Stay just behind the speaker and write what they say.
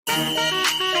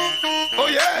Oh,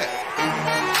 yeah.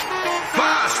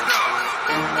 Faster.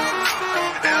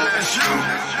 LSU.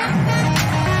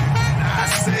 I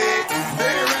said,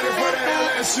 they ain't ready for the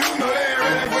LSU. No, they ain't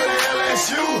ready for the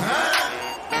LSU, huh?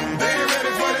 They ain't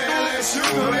ready for the LSU.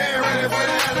 No, they ain't ready for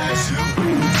the LSU.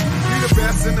 We the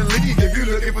best in the league if you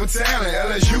looking for talent.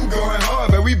 LSU going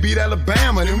hard, but we beat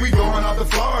Alabama, then we going out to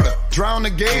Florida. Drown the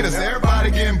Gators,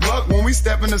 everybody getting bucked when we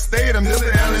step in the stadium. This the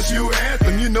LSU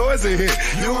anthem, you know it's a hit.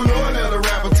 You don't know another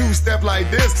rapper two-step like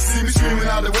this. See me screaming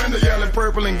out the window, yelling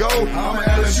purple and gold. I'm an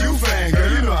LSU fan, girl,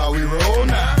 you know how we roll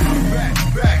now.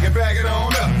 Back and back it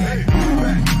on up, hey.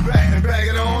 Back and back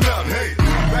it on up, hey.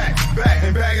 Back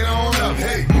and back it on up,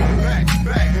 hey.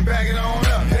 Back and back it on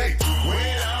up, hey.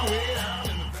 Way down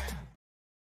in the back.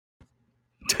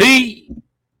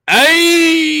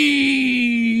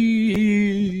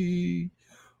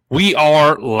 We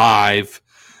are live.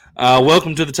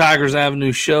 Welcome to the Tigers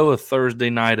Avenue Show, a Thursday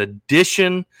night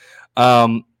edition.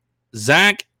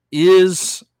 Zach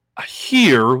is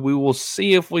here. We will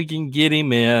see if we can get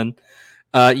him in.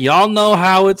 Y'all know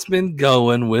how it's been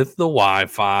going with the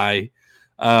Wi-Fi.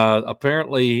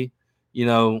 Apparently, you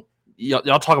know,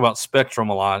 y'all talk about Spectrum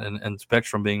a lot and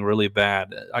Spectrum being really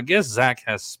bad. I guess Zach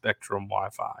has Spectrum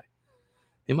Wi-Fi.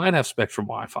 He might have Spectrum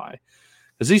Wi-Fi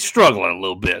because he's struggling a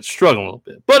little bit,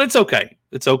 but it's okay.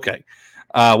 It's okay.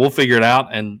 We'll figure it out,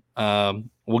 and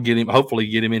we'll hopefully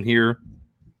get him in here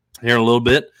in a little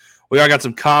bit. We already got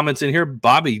some comments in here.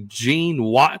 Bobby Gene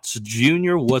Watts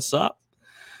Jr., what's up?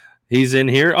 He's in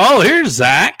here. Oh, here's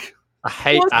Zach. I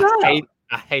hate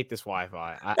this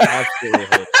Wi-Fi. I absolutely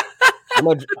hate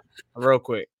it. Real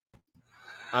quick.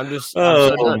 I'm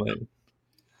so done.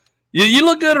 You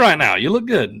look good right now. You look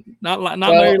good. Not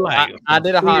very loud. I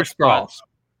did a hotspot,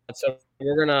 so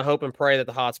we're gonna hope and pray that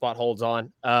the hotspot holds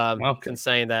on. Okay. And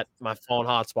saying that my phone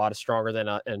hotspot is stronger than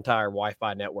an entire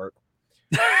Wi-Fi network.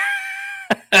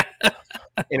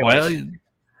 Anyways.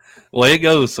 Way it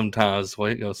goes sometimes.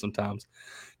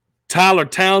 Tyler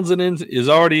Townsend is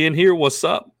already in here. What's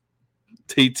up,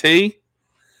 TT?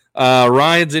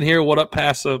 Ryan's in here. What up,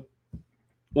 Passa?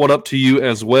 What up to you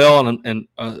as well? And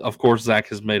of course, Zach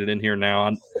has made it in here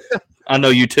now. I know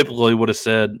you typically would have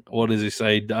said, what does he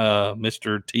say,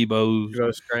 Mr.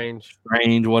 Tebow?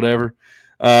 Strange, whatever.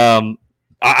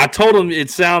 I told him it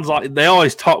sounds like they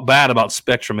always talk bad about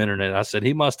Spectrum Internet. I said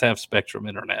he must have Spectrum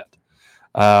Internet,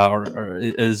 or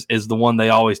is the one they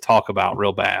always talk about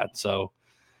real bad. So,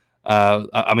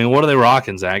 I mean, what are they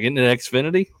rocking, Zach? Isn't it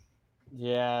Xfinity?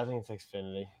 Yeah, I think it's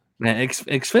Xfinity. Man,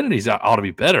 Xfinity's ought to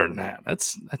be better than that.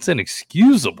 That's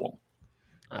inexcusable.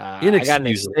 I got an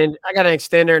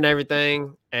extender and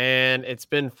everything, and it's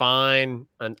been fine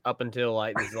up until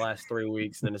like these last 3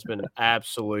 weeks. And then it's been an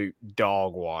absolute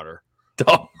dog water.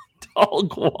 Dog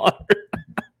water.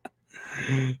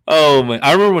 Oh man,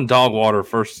 I remember when dog water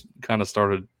first kind of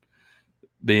started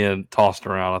being tossed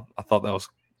around. I thought that was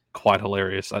quite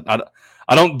hilarious.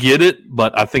 I don't get it,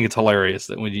 but I think it's hilarious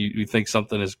that when you think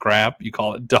something is crap, you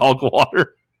call it dog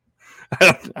water.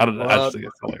 I don't know. I just think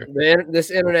it's hilarious.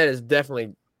 This internet is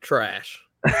definitely trash.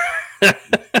 You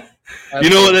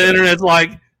know what the internet's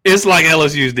like? It's like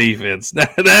LSU's defense.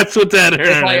 That's what that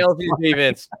internet is. It's like LSU's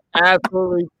defense.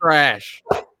 Absolutely trash.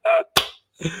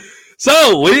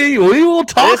 So we will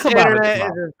talk about it. This internet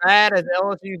is as bad as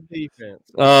LSU's defense.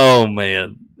 Oh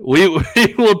man, we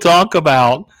will talk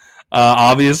about.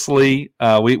 Obviously,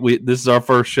 we this is our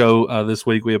first show this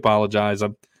week. We apologize.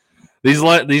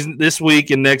 This week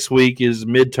and next week is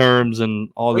midterms and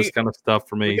all this kind of stuff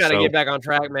for me. We got to get back on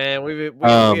track, man. We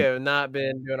have not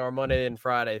been doing our Monday and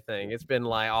Friday thing. It's been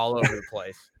like all over the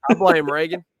place. I blame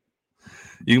Reagan.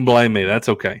 You can blame me. That's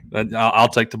okay. I'll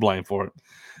take the blame for it.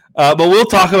 But we'll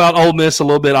talk about Ole Miss a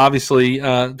little bit. Obviously,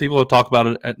 people will talk about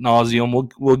it at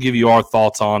nauseum. We'll give you our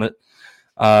thoughts on it.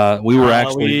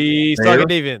 We suck at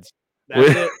defense. That's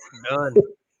it. Done.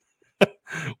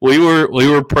 We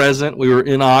were present. We were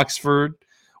in Oxford.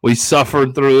 We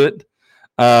suffered through it.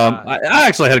 I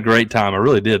actually had a great time. I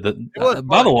really did.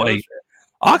 By the way,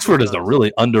 Oxford is a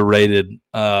really underrated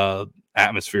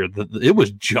atmosphere. It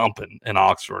was jumping in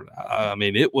Oxford. I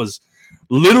mean, it was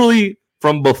literally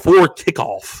from before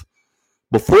kickoff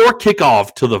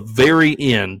to the very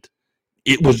end.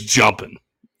 It was jumping.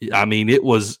 I mean, it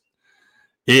was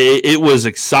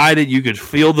excited. You could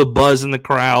feel the buzz in the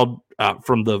crowd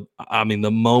from the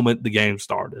moment the game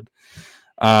started.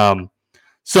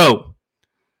 So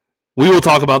we will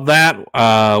talk about that.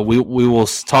 We will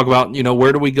talk about,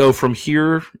 where do we go from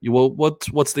here?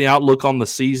 What's the outlook on the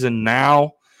season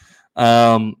now?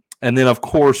 And then, of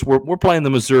course, we're playing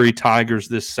the Missouri Tigers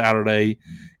this Saturday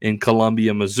in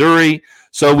Columbia, Missouri.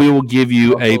 So we will give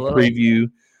you a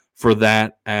preview for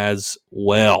that as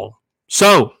well.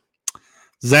 So,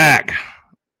 Zach,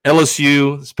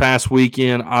 LSU this past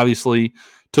weekend obviously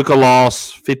took a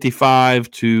loss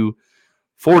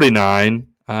 55-49.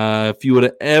 If you would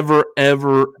have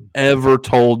ever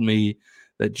told me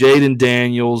that Jaden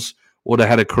Daniels would have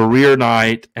had a career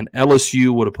night and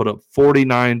LSU would have put up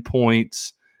 49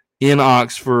 points in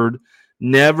Oxford,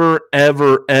 never,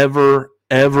 ever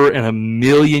in a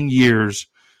million years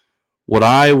would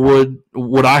I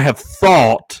have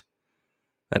thought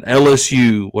that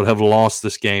LSU would have lost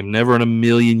this game. Never in a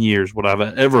million years would I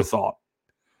have ever thought.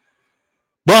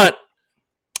 But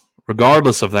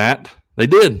regardless of that, they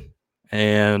did.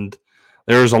 And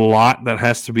there's a lot that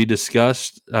has to be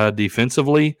discussed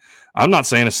defensively. I'm not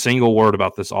saying a single word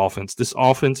about this offense. This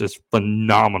offense is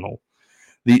phenomenal.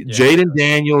 Jaden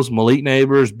Daniels, Malik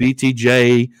Neighbors,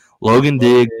 BTJ, Logan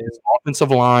Diggs,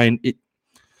 offensive line.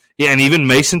 And even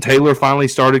Mason Taylor finally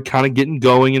started kind of getting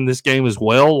going in this game as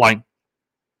well. Like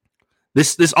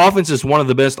this offense is one of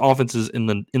the best offenses in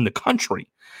the country.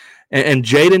 And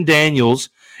Jaden Daniels,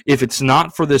 if it's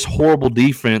not for this horrible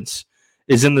defense,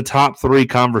 is in the top 3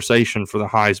 conversation for the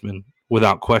Heisman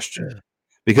without question. Yeah.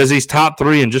 Because he's top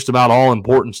 3 in just about all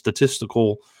important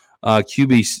statistical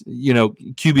QB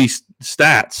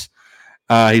stats.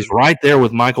 He's right there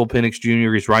with Michael Penix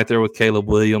Jr. He's right there with Caleb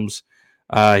Williams.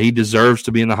 He deserves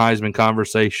to be in the Heisman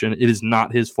conversation. It is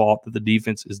not his fault that the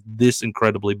defense is this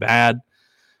incredibly bad.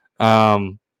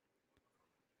 But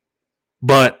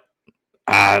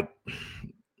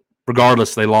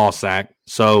regardless, they lost, Zach.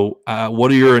 So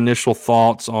what are your initial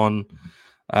thoughts on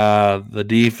the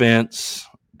defense,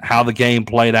 how the game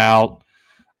played out?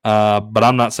 But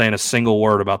I'm not saying a single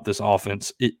word about this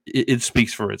offense. It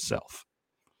speaks for itself.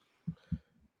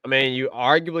 I mean, you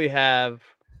arguably have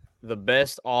the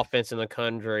best offense in the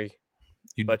country.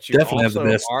 But you definitely have the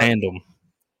best tandem.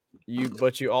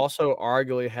 But you also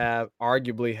arguably have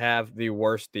the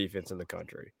worst defense in the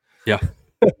country. Yeah.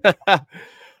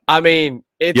 I mean,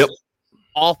 it's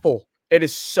awful. It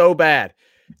is so bad.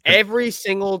 Every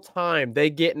single time they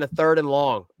get in a 3rd and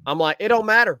long, I'm like, it don't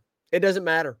matter. It doesn't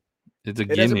matter. It's a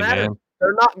gimme, man.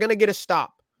 They're not going to get a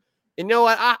stop. You know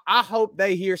what? I hope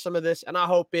they hear some of this, and I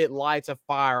hope it lights a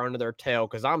fire under their tail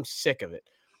because I'm sick of it.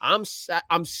 I'm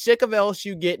sick of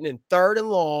LSU getting in 3rd and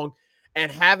long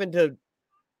and having to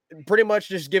pretty much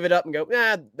just give it up and go,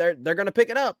 they're going to pick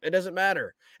it up. It doesn't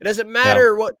matter. It doesn't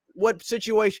matter what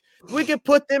situation. We can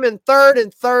put them in 3rd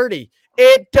and 30.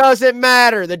 It doesn't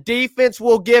matter. The defense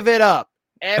will give it up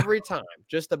every time,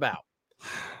 just about.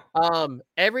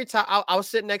 Every time I was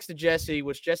sitting next to Jesse,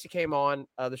 which Jesse came on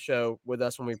the show with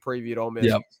us when we previewed Ole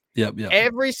Miss. Yep.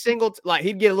 Every single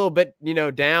he'd get a little bit,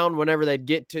 down whenever they'd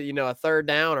get to, a 3rd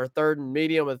down or 3rd and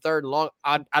medium and 3rd and long.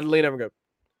 I'd lean over and go,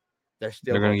 they're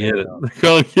going to get it. They're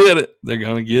going to get it. They're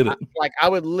going to get it. I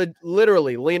would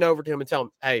literally lean over to him and tell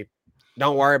him, hey,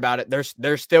 don't worry about it.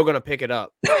 They're still going to pick it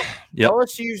up.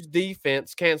 LSU's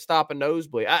defense can't stop a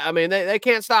nosebleed. I mean, they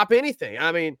can't stop anything.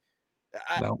 I mean,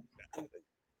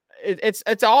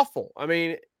 it's awful. I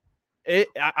mean,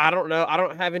 I don't know. I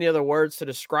don't have any other words to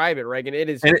describe it, Reagan. It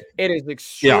is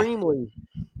extremely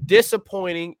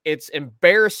disappointing. It's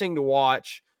embarrassing to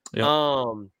watch.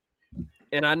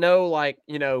 And I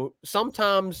know,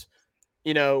 sometimes,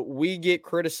 we get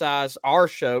criticized. Our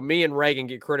show, me and Reagan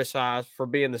get criticized for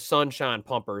being the sunshine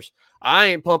pumpers. I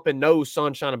ain't pumping no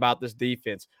sunshine about this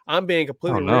defense. I'm being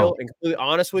completely real and completely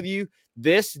honest with you.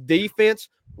 This defense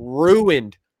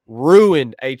ruined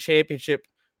a championship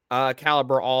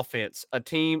caliber offense, a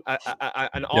team,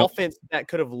 an offense that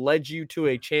could have led you to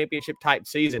a championship type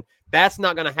season. That's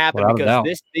not going to happen because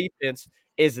this defense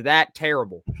is that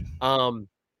terrible. And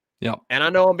I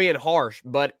know I'm being harsh,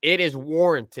 but it is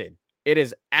warranted. It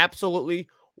is absolutely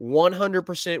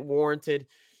 100% warranted.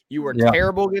 You were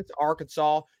terrible against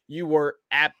Arkansas. You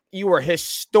were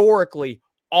historically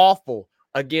awful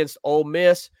against Ole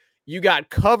Miss. You got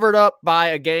covered up by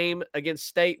a game against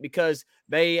State because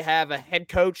they have a head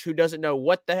coach who doesn't know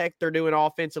what the heck they're doing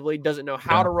offensively, doesn't know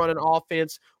how to run an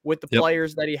offense with the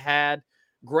players that he had.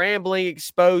 Grambling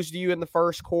exposed you in the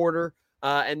first quarter,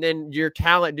 and then your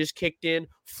talent just kicked in.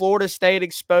 Florida State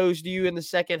exposed you in the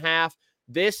second half.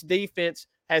 This defense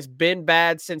has been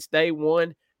bad since day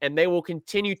one, and they will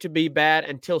continue to be bad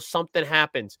until something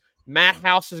happens. Matt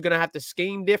House is going to have to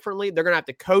scheme differently. They're going to have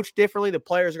to coach differently. The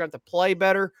players are going to have to play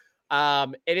better.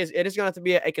 It is going to have to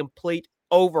be a complete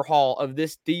overhaul of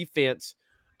this defense,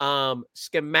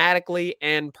 schematically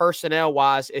and personnel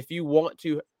wise, if you want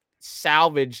to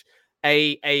salvage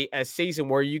a season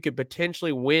where you could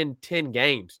potentially win 10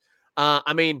 games.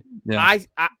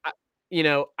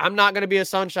 I'm not going to be a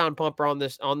sunshine pumper on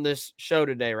this show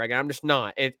today, Reagan. I'm just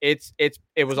not. It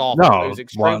was awful. No, it was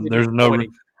extremely there's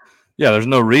disappointing. there's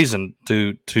no reason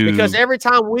to because every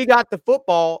time we got the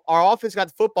football, our offense got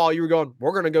the football, you were going,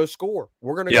 we're going to go score.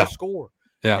 We're going to go score.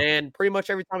 Yeah. And pretty much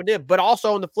every time we did. But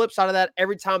also on the flip side of that,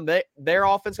 every time their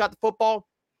offense got the football,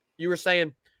 you were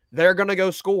saying they're going to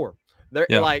go score. They're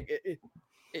like,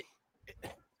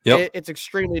 it's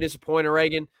extremely disappointing,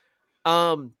 Reagan.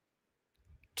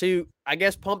 To, I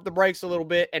guess, pump the brakes a little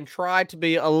bit and try to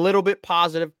be a little bit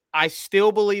positive. I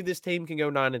still believe this team can go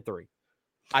 9-3.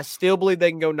 I still believe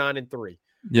they can go 9-3.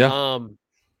 Yeah.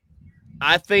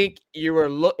 I think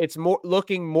it's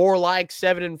looking more like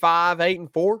 7-5,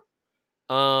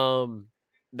 8-4.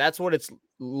 That's what it's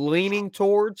leaning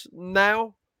towards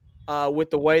now, with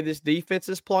the way this defense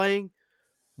is playing.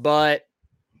 But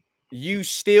you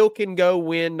still can go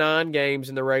win 9 games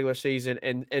in the regular season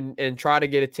and try to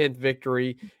get a 10th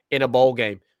victory in a bowl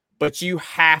game. But you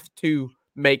have to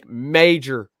make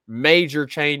major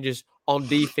changes on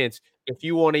defense if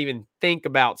you want to even think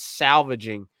about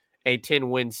salvaging a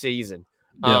 10-win season.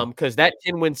 Because that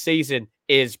 10-win season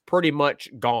is pretty much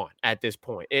gone at this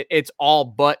point. It's all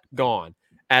but gone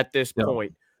at this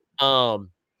point.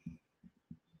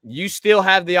 You still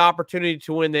have the opportunity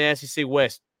to win the SEC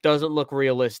West. Doesn't look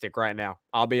realistic right now.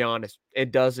 I'll be honest.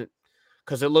 It doesn't,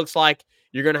 because it looks like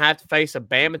you're going to have to face a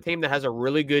Bama team that has a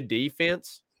really good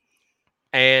defense.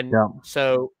 And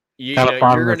so you're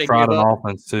going to give up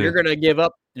offense too. You're going to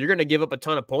give up a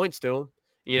ton of points to them,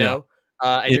 and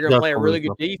you're going to play a really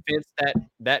good defense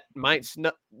that might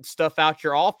stuff out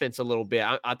your offense a little bit.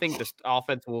 I think the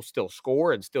offense will still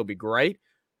score and still be great.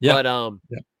 But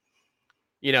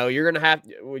you're going to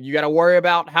you got to worry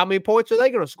about how many points are they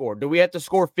going to score. Do we have to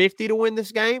score 50 to win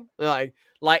this game? Like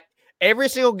every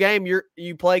single game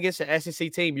you play against an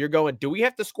SEC team, you're going, do we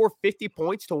have to score 50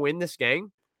 points to win this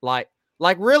game?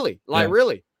 Really?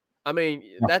 Really? I mean,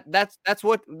 that's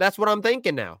what I'm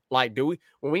thinking now. Like,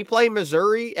 when we play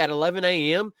Missouri at 11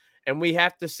 a.m. and we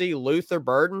have to see Luther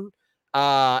Burden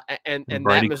and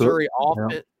that Missouri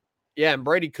offense, and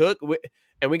Brady Cook,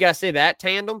 and we got to see that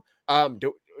tandem.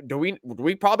 Do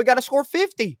we probably got to score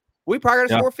 50? We probably got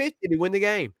to score 50 to win the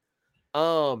game.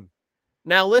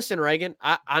 Now listen, Reagan,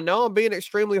 I know I'm being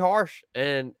extremely harsh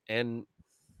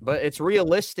but it's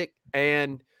realistic.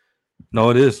 And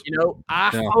no, it is.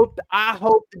 I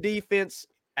hope the defense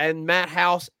and Matt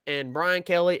House and Brian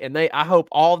Kelly I hope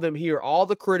all of them hear all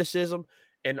the criticism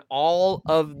and all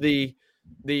of the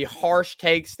harsh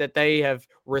takes that they have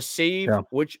received,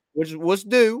 which was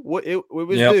due. It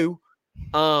was due.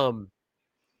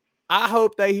 I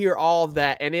hope they hear all of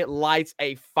that and it lights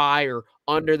a fire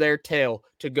under their tail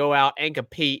to go out and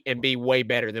compete and be way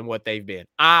better than what they've been.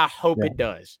 I hope it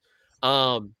does.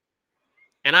 And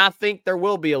I think there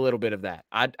will be a little bit of that.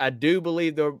 I do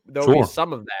believe there'll be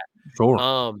some of that.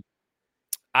 Sure.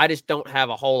 I just don't have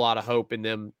a whole lot of hope in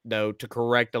them, though, to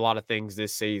correct a lot of things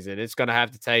this season. It's going to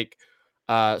have to take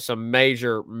some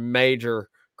major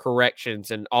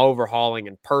corrections and overhauling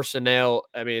and personnel.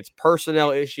 I mean, it's a personnel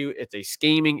issue. It's a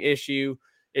scheming issue.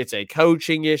 It's a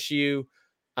coaching issue.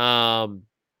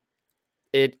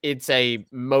 It's a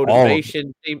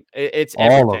motivation team. It's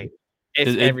everything.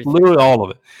 It's everything. Literally all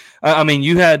of it. I mean,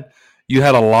 you had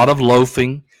a lot of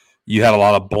loafing. You had a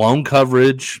lot of blown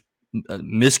coverage,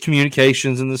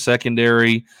 miscommunications in the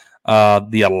secondary.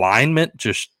 The alignment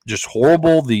just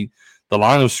horrible. The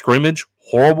line of scrimmage,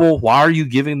 horrible. Why are you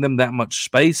giving them that much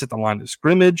space at the line of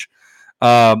scrimmage?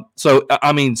 So,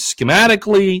 I mean,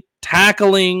 schematically,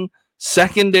 tackling,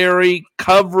 secondary,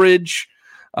 coverage,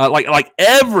 like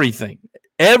everything,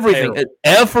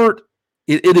 effort.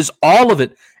 It is all of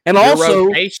it. And your also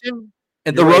rotation,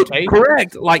 and the rotation,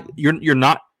 correct. Like you're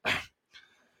not,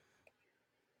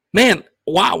 man.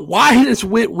 Why is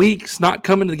Whit Weeks not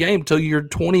coming to the game until you're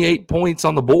 28 points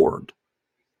on the board?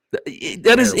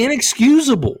 That is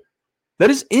inexcusable.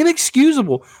 That is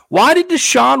inexcusable. Why did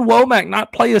Deshaun Womack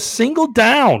not play a single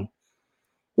down?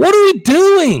 What are we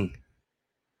doing?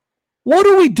 What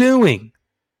are we doing?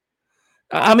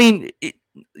 I mean,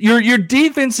 your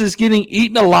defense is getting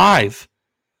eaten alive.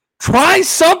 Try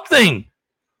something.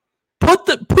 Put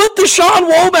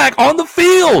Deshaun Womack on the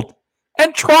field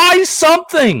and try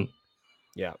something.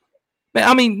 Yeah.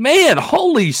 I mean, man,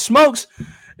 holy smokes.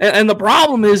 And the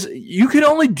problem is you can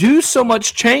only do so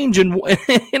much change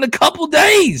in a couple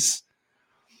days.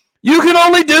 You can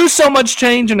only do so much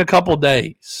change in a couple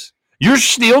days. You're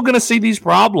still going to see these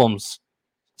problems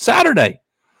Saturday.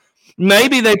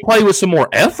 Maybe they play with some more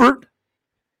effort.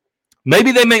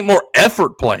 Maybe they make more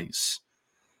effort plays.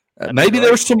 Maybe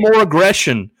there's some more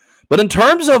aggression. But in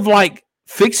terms of like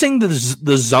fixing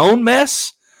the zone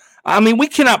mess. I mean, we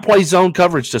cannot play zone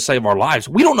coverage to save our lives.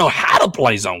 We don't know how to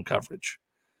play zone coverage.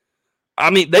 I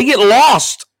mean, they get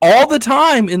lost all the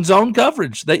time in zone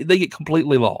coverage. They get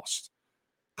completely lost.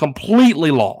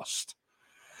 Completely lost.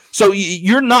 So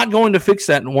you're not going to fix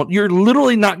that in one. You're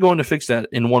literally not going to fix that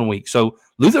in 1 week. So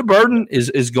Luther Burden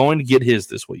is going to get his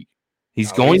this week.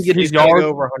 He's going to get his yards.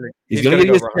 He's going to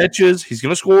get his catches. He's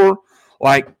going to score.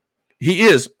 Like he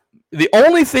is. The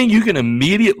only thing you can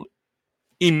immediately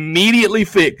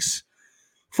fix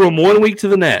from 1 week to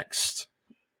the next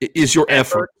is your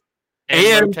effort.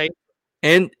 And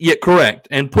yet correct.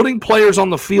 And putting players on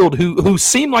the field who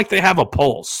seem like they have a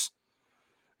pulse.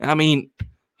 I mean,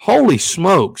 holy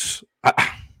smokes.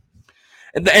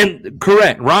 And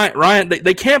correct, Ryan,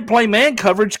 they can't play man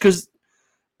coverage because,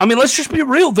 I mean, let's just be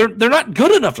real. They're not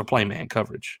good enough to play man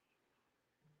coverage.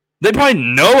 They probably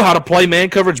know how to play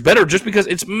man coverage better just because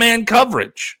it's man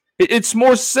coverage. It's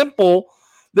more simple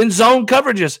than zone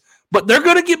coverages, but they're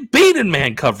going to get beat in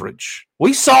man coverage.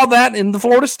 We saw that in the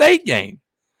Florida State game.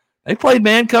 They played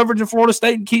man coverage in Florida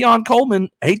State, and Keon Coleman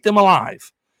ate them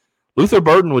alive. Luther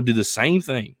Burden would do the same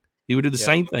thing. He would do the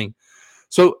same thing.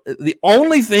 So the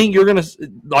only thing you're going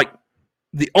to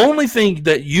the only thing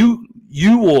that you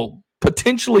will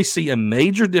potentially see a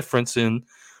major difference in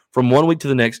from 1 week to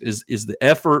the next is the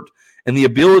effort and the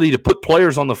ability to put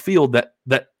players on the field that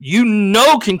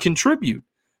can contribute,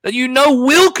 that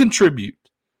will contribute.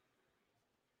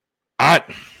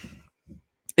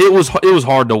 It was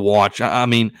hard to watch. I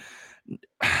mean,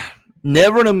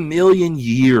 never in a million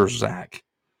years, Zach.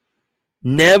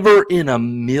 Never in a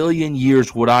million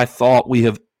years would I thought we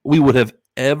would have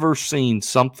ever seen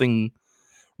something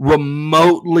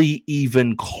remotely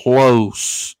even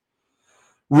close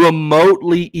to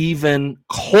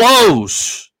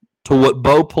what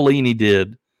Bo Pelini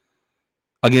did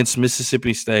against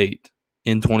Mississippi State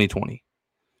in 2020.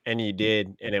 And you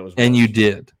did, and it was worse. And you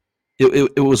did.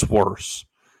 It was worse.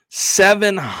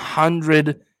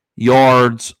 700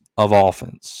 yards of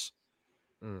offense.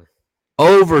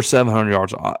 Over 700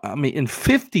 yards. I mean, in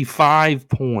 55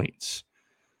 points.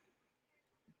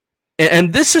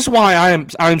 And this is why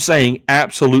I'm saying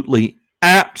absolutely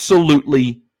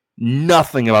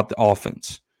nothing about the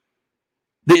offense.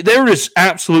 There is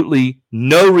absolutely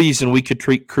no reason we could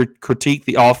critique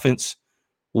the offense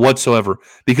whatsoever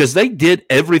because they did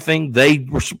everything they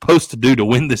were supposed to do to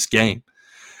win this game.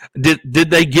 Did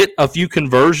they get a few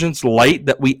conversions late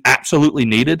that we absolutely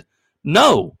needed?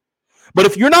 No. But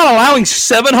if you're not allowing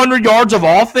 700 yards of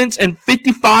offense and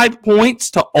 55 points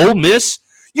to Ole Miss,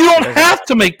 you don't have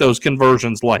to make those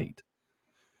conversions late.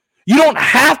 You don't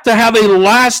have to have a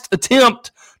last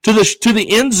attempt to the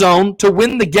end zone to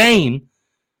win the game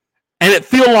and it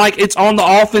feel like it's on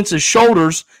the offense's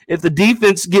shoulders if the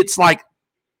defense gets like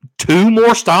 2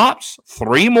 more stops,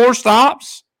 3 more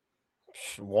stops.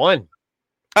 1.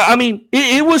 I mean,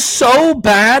 it was so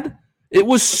bad. It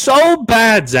was so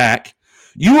bad, Zach.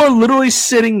 You are literally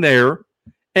sitting there,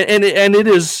 and it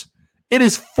is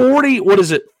 40. What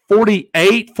is it?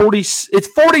 48, 40. It's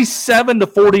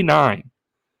 47-49.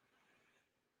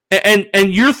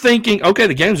 And you're thinking, okay,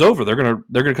 the game's over. They're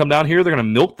gonna come down here. They're gonna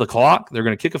milk the clock. They're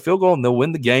gonna kick a field goal, and they'll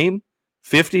win the game,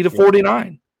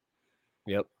 50-49.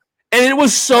 Yep. And it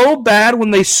was so bad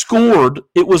when they scored.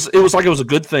 It was like it was a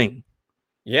good thing.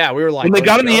 Yeah, we were like, when they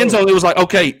got in the end zone, it was like,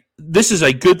 okay, this is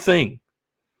a good thing.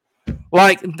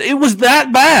 Like, it was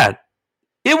that bad.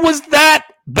 It was that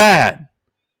bad.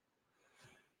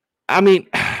 I mean,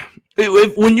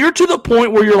 when you're to the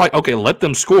point where you're like, okay, let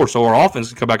them score so our offense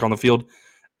can come back on the field,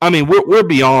 I mean, we're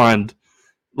beyond,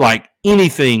 like,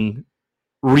 anything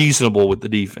reasonable with the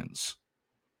defense.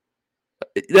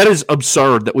 That is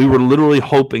absurd that we were literally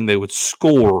hoping they would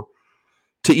score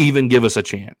to even give us a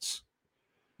chance.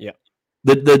 Yeah.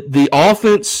 The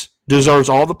offense deserves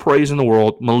all the praise in the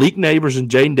world. Malik Neighbors and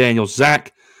Jaden Daniels,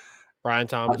 Zach, Brian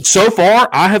Thomas. So far,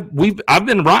 I've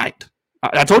been right.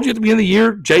 I told you at the beginning of the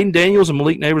year, Jaden Daniels and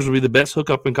Malik Neighbors would be the best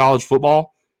hookup in college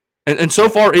football, and so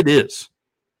far it is.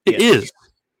 It is.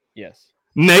 Yes.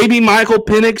 Maybe Michael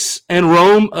Penix and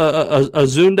Rome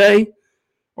Azunde,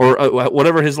 or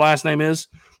whatever his last name is.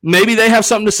 Maybe they have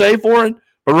something to say for it.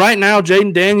 But right now,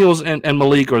 Jaden Daniels and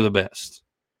Malik are the best.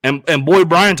 And boy,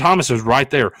 Brian Thomas is right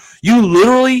there. You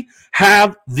literally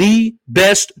have the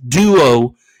best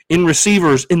duo in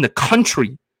receivers in the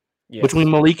country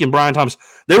between Malik and Brian Thomas.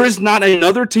 There is not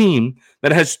another team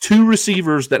that has 2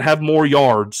 receivers that have more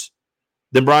yards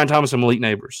than Brian Thomas and Malik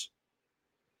Neighbors.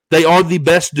 They are the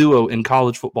best duo in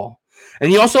college football.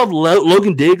 And you also have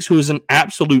Logan Diggs, who is an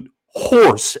absolute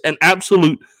horse, an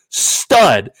absolute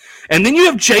stud. And then you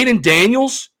have Jaden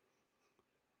Daniels,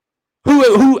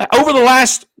 who over the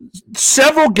last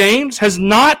several games has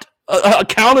not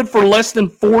accounted for less than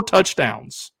 4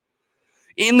 touchdowns.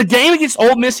 In the game against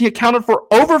Ole Miss, he accounted for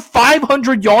over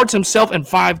 500 yards himself and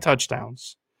 5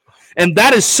 touchdowns. And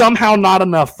that is somehow not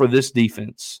enough for this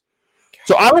defense.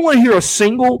 So I don't want to hear a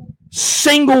single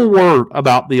word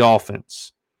about the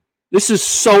offense. This is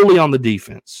solely on the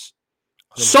defense.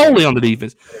 Solely on the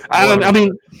defense. I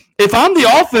mean, if I'm the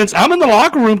offense, I'm in the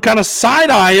locker room kind of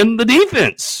side-eyeing the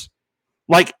defense.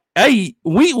 Like, hey,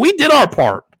 we did our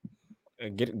part.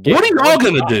 What are y'all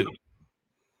going to do?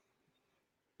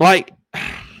 Like,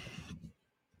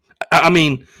 I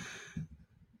mean,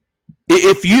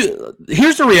 here's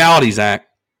the reality, Zach.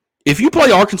 If you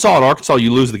play Arkansas at Arkansas,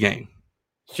 you lose the game.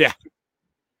 Yeah.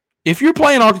 If you're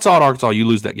playing Arkansas at Arkansas, you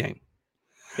lose that game.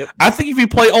 Yep. I think if you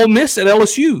play Ole Miss at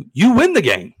LSU, you win the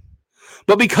game.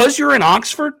 But because you're in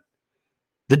Oxford,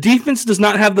 the defense does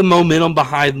not have the momentum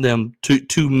behind them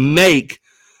to make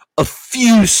a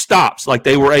few stops like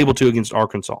they were able to against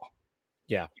Arkansas.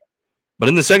 Yeah. But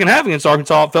in the second half against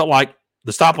Arkansas, it felt like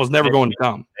the stop was never going to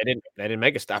come. They didn't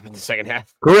make a stop in the second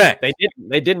half. Correct.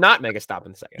 They did not make a stop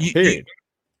in the second half. Period.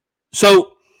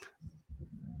 So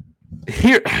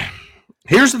here's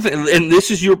the thing, and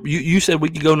this is you said we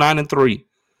could go 9-3.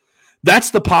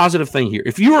 That's the positive thing here.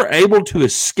 If you are able to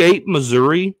escape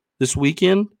Missouri this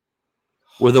weekend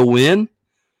with a win,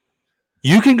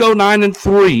 you can go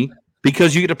 9-3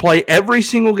 because you get to play every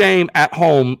single game at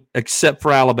home except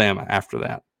for Alabama after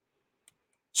that.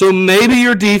 So maybe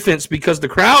your defense, because the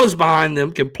crowd is behind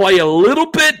them, can play a little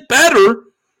bit better,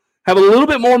 have a little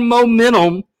bit more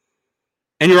momentum,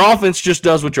 and your offense just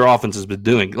does what your offense has been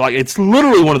doing. Like, it's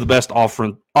literally one of the best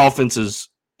offenses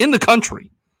in the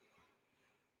country.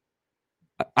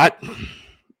 I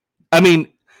mean,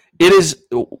 it is.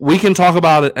 We can talk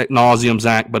about it ad nauseum,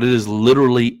 Zach, but it is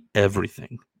literally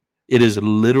everything. It is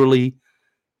literally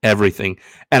everything.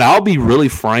 And I'll be really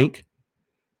frank.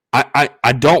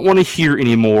 I don't want to hear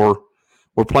anymore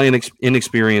we're playing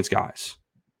inexperienced guys.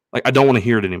 Like, I don't want to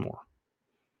hear it anymore.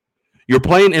 You're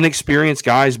playing inexperienced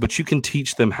guys, but you can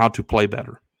teach them how to play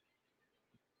better.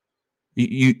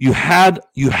 You had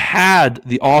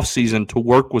the offseason to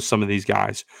work with some of these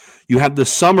guys. You had the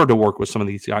summer to work with some of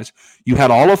these guys. You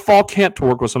had all of fall camp to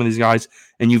work with some of these guys,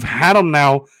 and you've had them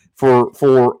now for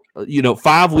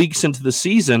 5 weeks into the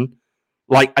season.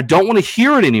 Like, I don't want to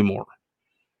hear it anymore.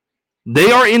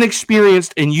 They are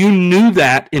inexperienced, and you knew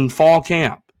that in fall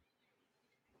camp.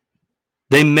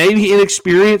 They may be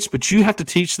inexperienced, but you have to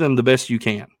teach them the best you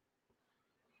can.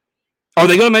 Are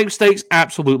they going to make mistakes?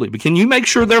 Absolutely. But can you make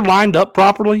sure they're lined up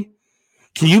properly?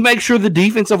 Can you make sure the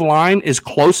defensive line is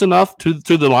close enough to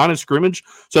the line of scrimmage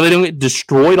so they don't get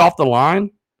destroyed off the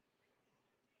line?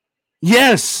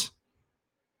 Yes.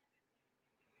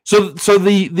 So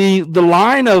the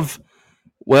line of,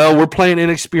 well, we're playing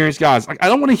inexperienced guys. Like, I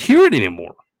don't want to hear it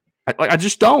anymore. I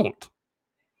just don't.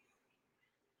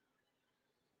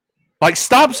 Like,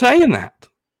 stop saying that.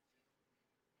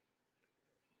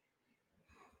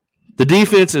 The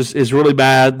defense is really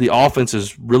bad. The offense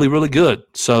is really, really good.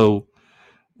 So,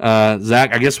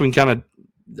 Zach, I guess we can kind of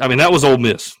 – I mean, that was Ole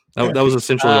Miss. That was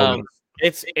essentially Ole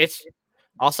Miss. It's.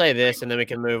 I'll say this, and then we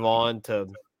can move on to,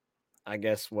 I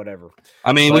guess, whatever.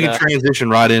 I mean, we can transition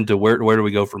right into where do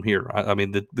we go from here? I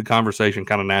mean, the conversation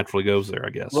kind of naturally goes there, I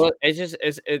guess. Well,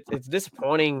 it's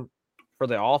disappointing for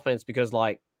the offense because,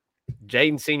 like,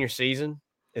 Jaden's senior season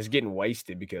is getting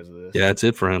wasted because of this. Yeah, that's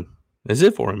it for him. That's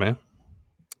it for him, man.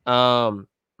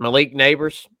 Malik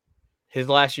Neighbors, his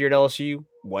last year at LSU,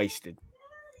 wasted.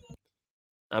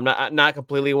 I'm not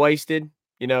completely wasted,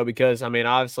 because I mean,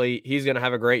 obviously he's going to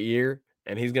have a great year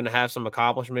and he's going to have some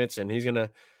accomplishments and he's going to,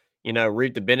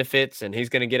 reap the benefits and he's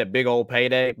going to get a big old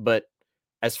payday. But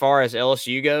as far as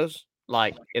LSU goes,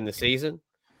 like in the season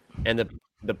and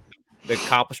the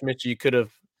accomplishments you could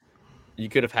have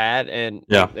had and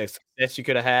the success you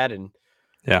could have had and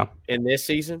in this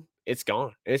season, it's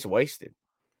gone. It's wasted.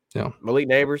 Yeah. Malik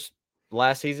Neighbors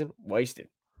last season, wasted.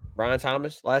 Brian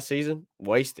Thomas last season,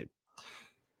 wasted.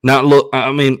 Now look,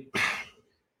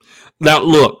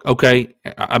 okay.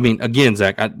 I mean, again,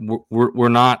 Zach, we're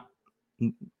not.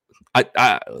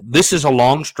 This is a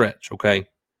long stretch, okay.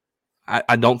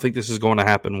 I don't think this is going to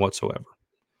happen whatsoever.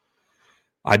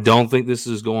 I don't think this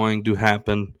is going to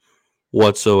happen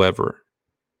whatsoever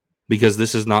because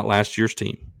this is not last year's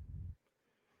team.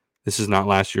 This is not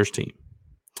last year's team.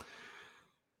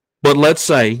 But let's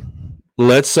say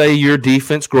your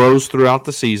defense grows throughout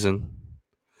the season.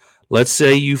 Let's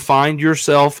say you find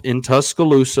yourself in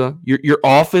Tuscaloosa. Your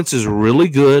offense is really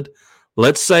good.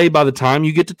 Let's say by the time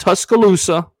you get to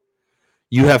Tuscaloosa,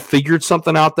 You have figured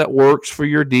something out that works for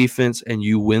your defense, and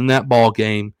you win that ball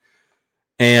game.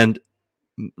 And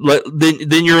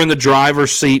then you're in the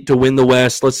driver's seat to win the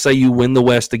West. Let's say you win the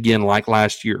West again like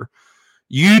last year.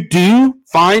 You do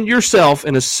find yourself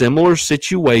in a similar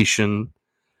situation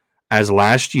as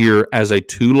last year as a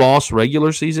 2-loss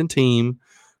regular season team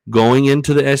going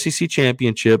into the SEC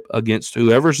championship against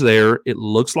whoever's there. It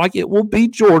looks like it will be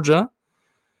Georgia.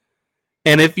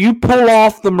 And if you pull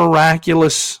off the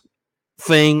miraculous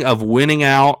thing of winning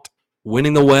out,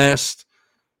 winning the West,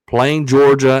 playing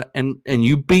Georgia, and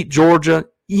you beat Georgia,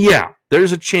 yeah,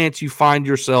 there's a chance you find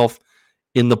yourself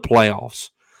in the playoffs.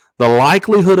 The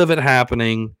likelihood of it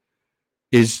happening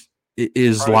is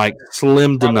probably, like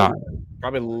slim to none.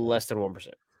 Probably less than 1%.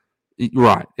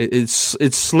 Right.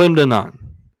 It's slim to none.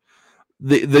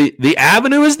 The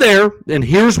avenue is there, and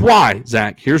here's why,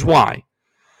 Zach. Here's why.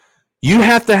 You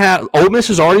have to have – Ole Miss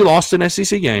has already lost an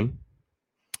SEC game.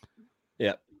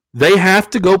 Yeah. They have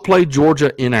to go play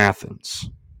Georgia in Athens.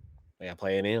 They got to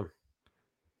play A&M.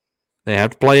 They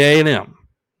have to play A&M.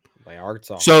 Play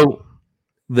Arkansas. So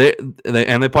they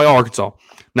play Arkansas.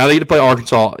 Now they get to play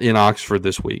Arkansas in Oxford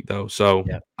this week, though. So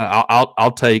yeah.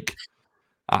 I'll take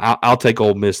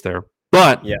Ole Miss there.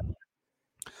 But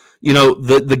you know,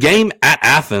 the game at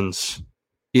Athens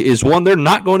is one they're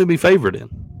not going to be favored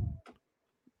in.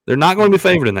 They're not going to be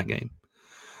favored in that game.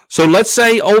 So let's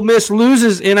say Ole Miss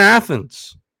loses in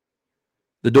Athens.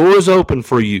 The door is open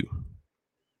for you.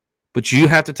 But you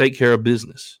have to take care of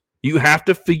business. You have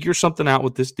to figure something out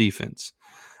with this defense.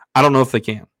 I don't know if they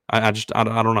can. I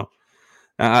don't know.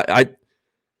 I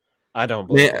don't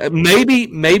believe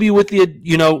maybe with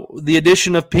the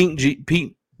addition of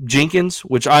Pete Jenkins,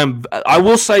 which I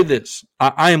will say this.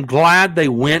 I am glad they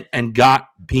went and got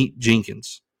Pete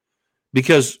Jenkins.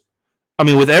 Because I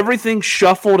mean, with everything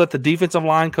shuffled at the defensive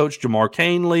line, Coach Jamar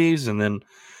Cain leaves, and then,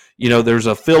 there's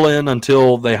a fill-in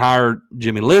until they hire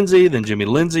Jimmy Lindsey. Then Jimmy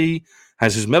Lindsey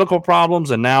has his medical problems,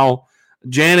 and now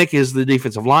Janik is the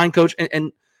defensive line coach.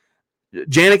 And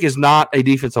Janik is not a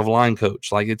defensive line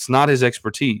coach. Like, it's not his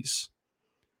expertise.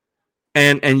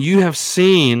 And you have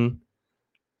seen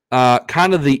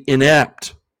kind of the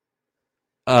inept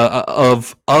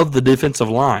of the defensive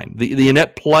line, the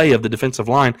inept play of the defensive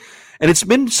line. And it's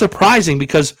been surprising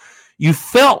because you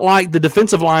felt like the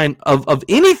defensive line of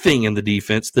anything in the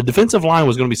defensive line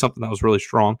was going to be something that was really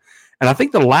strong. And I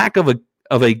think the lack of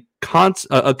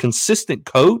a consistent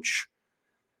coach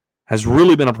has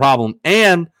really been a problem.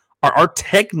 And our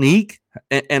technique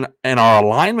and our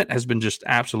alignment has been just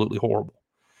absolutely horrible.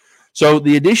 So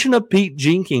the addition of Pete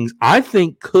Jenkins, I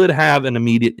think, could have an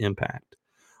immediate impact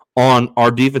on our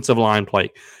defensive line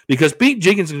play, because Pete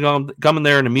Jenkins can come in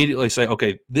there and immediately say,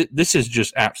 okay, this is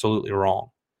just absolutely wrong.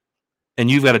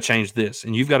 And you've got to change this,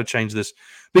 and you've got to change this,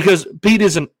 because Pete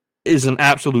is an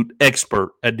absolute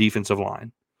expert at defensive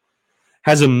line,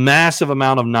 has a massive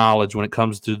amount of knowledge when it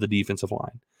comes to the defensive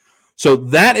line. So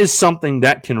that is something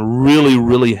that can really,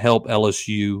 really help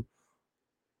LSU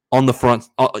on the front,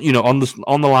 on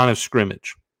the line of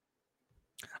scrimmage.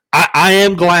 I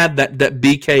am glad that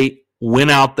BK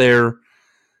went out there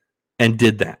and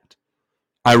did that.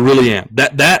 I really am.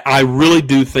 That I really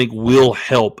do think will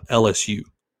help LSU.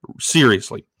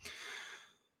 Seriously.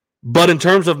 But in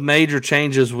terms of major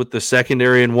changes with the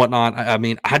secondary and whatnot, I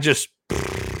mean, I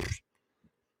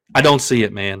don't see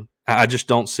it, man. I just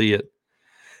don't see it.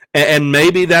 And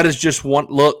maybe that is just one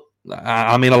look.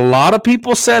 I mean, a lot of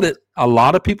people said it.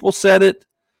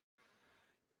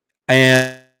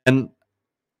 And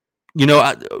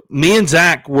me and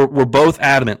Zach were both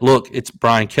adamant. Look, it's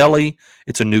Brian Kelly.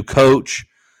 It's a new coach.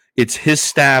 It's his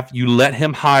staff. You let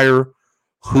him hire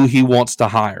who he wants to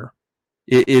hire.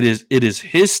 It is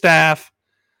his staff.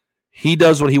 He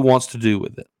does what he wants to do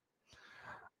with it.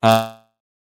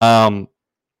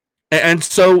 And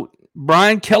so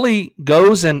Brian Kelly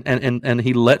goes and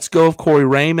he lets go of Corey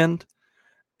Raymond,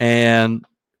 and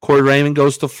Corey Raymond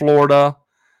goes to Florida,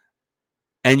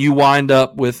 and you wind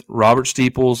up with Robert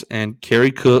Steeples and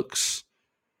Kerry Cooks.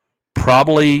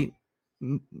 Probably,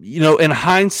 in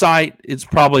hindsight, it's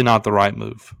probably not the right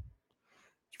move.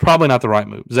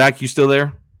 Zach, you still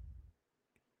there?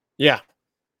 Yeah.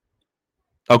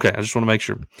 Okay, I just want to make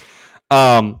sure.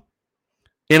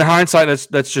 In hindsight,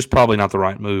 that's just probably not the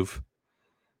right move.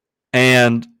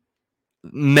 And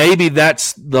maybe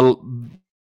that's the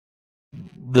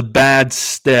bad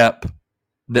step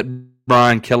that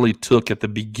Brian Kelly took at the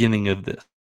beginning of this.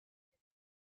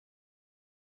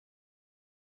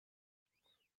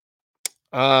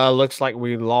 Looks like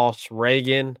we lost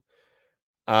Reagan.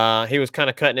 He was kind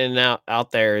of cutting in and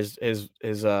out there. His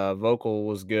vocal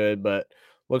was good, but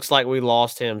looks like we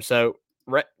lost him. So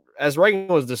as Reagan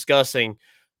was discussing,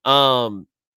 and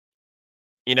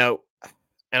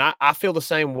I feel the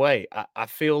same way. I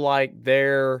feel like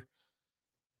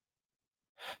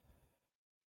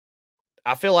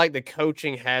I feel like the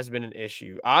coaching has been an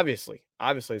issue. Obviously,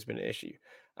 it's been an issue.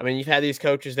 I mean, you've had these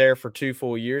coaches there for 2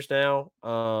 full years now,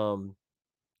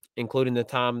 including the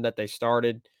time that they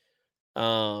started.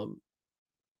 And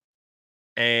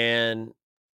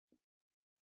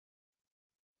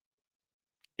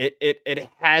it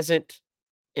hasn't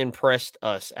impressed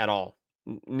us at all.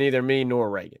 Neither me nor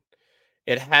Reagan.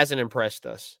 It hasn't impressed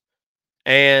us.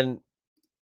 And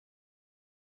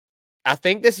I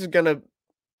think this is going to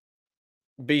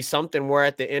be something where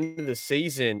at the end of the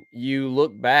season, you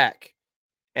look back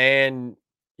and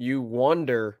you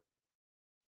wonder,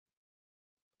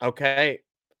 okay,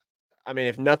 I mean,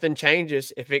 if nothing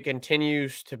changes, if it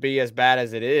continues to be as bad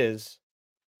as it is,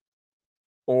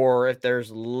 or if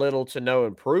there's little to no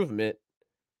improvement,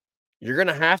 you're going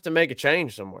to have to make a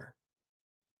change somewhere.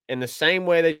 In the same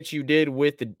way that you did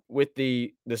with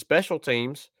the special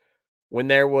teams, when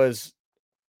it was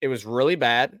really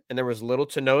bad and there was little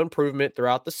to no improvement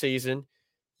throughout the season,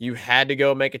 you had to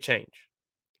go make a change.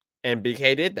 And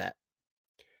BK did that.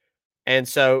 And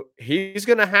so he's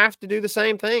going to have to do the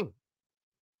same thing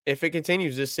if it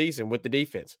continues this season with the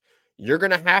defense. You're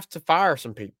going to have to fire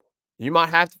some people. You might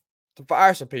have to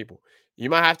fire some people. You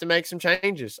might have to make some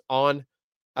changes on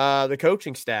the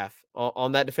coaching staff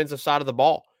on that defensive side of the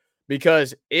ball.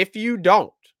 Because if you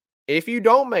don't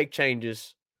make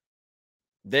changes,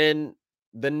 then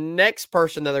the next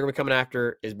person that they're going to be coming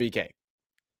after is BK.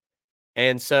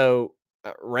 And so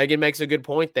Reagan makes a good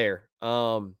point there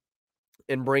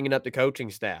in bringing up the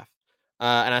coaching staff.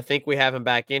 And I think we have him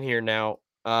back in here now.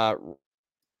 Did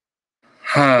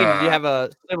you have a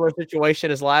similar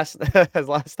situation as last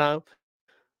time?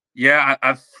 Yeah,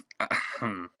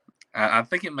 I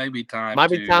think it may be time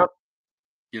to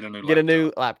get a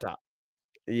new laptop.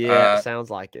 Yeah, sounds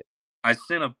like it. I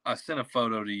sent a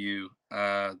photo to you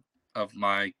of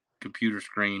my computer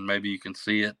screen. Maybe you can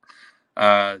see it.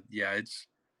 Yeah,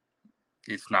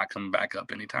 it's not coming back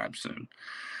up anytime soon.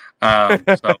 So I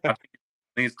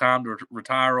think it's time to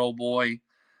retire, old boy.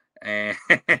 And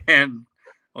he is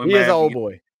an old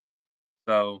boy.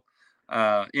 So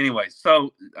anyway,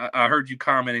 so I heard you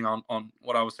commenting on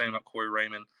what I was saying about Corey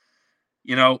Raymond.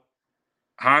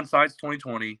 Hindsight's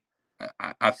 2020.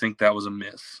 I think that was a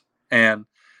miss. And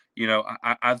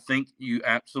I think you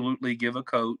absolutely give a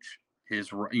coach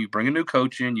you bring a new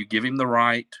coach in, you give him the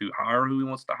right to hire who he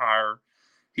wants to hire.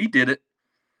 He did it.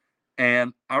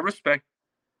 And I respect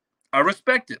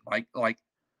it. Like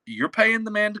you're paying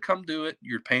the man to come do it.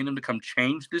 You're paying him to come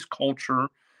change this culture,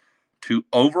 to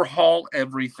overhaul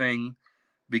everything,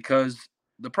 because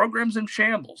the program's in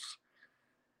shambles.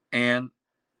 And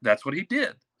that's what he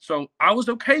did. So I was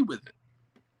okay with it.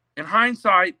 In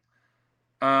hindsight,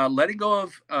 letting go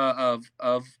of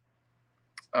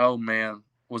oh man,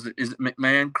 is it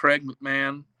McMahon, Greg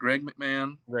McMahon,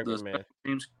 the special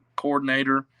teams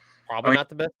coordinator? Probably not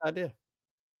the best idea.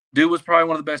 Dude was probably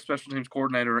one of the best special teams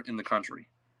coordinator in the country.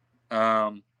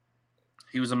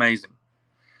 He was amazing.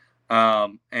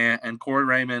 And Corey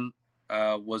Raymond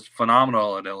was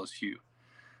phenomenal at LSU.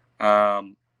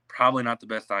 Probably not the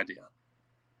best idea.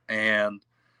 And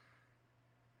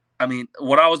I mean,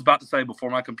 what I was about to say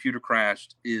before my computer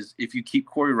crashed is if you keep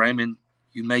Corey Raymond,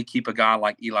 you may keep a guy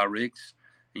like Eli Ricks,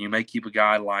 and you may keep a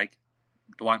guy like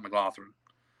Dwight McLaughlin,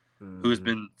 who has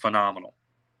been phenomenal.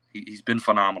 He's been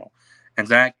phenomenal. And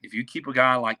Zach, if you keep a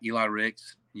guy like Eli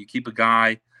Ricks, you keep a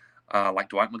guy like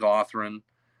Dwight McLaughlin,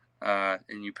 and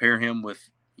you pair him with,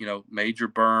 Major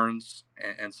Burns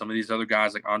and some of these other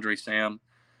guys like Andre Sam,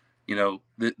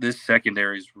 this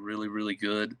secondary is really, really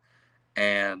good.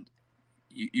 And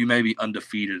you may be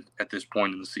undefeated at this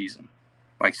point in the season.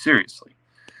 Like, seriously.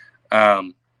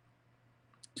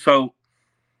 So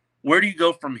where do you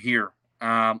go from here?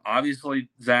 Obviously,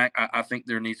 Zach, I think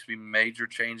there needs to be major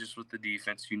changes with the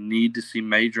defense. You need to see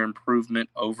major improvement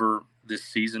over this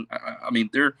season. I mean,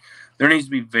 there needs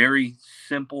to be very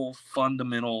simple,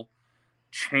 fundamental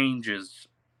changes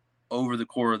over the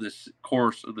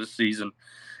course of this season.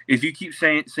 If you keep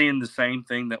seeing the same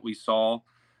thing that we saw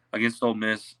against Ole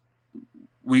Miss,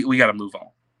 we got to move on.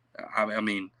 I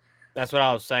mean, that's what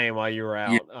I was saying while you were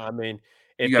out. Yeah, I mean,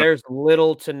 if there's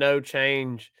little to no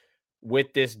change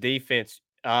with this defense,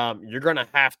 you're going to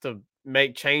have to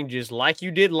make changes like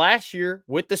you did last year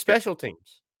with the special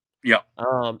teams. Yeah.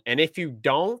 And if you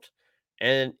don't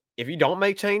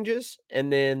make changes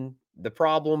and then the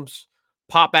problems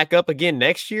pop back up again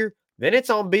next year, then it's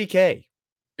on BK.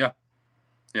 Yeah.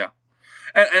 Yeah.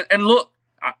 And look,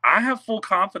 I have full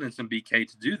confidence in BK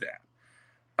to do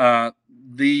that.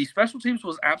 The special teams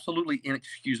was absolutely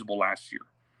inexcusable last year.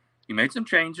 He made some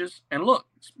changes, and look,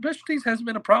 special teams hasn't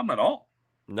been a problem at all.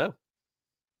 No.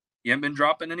 You haven't been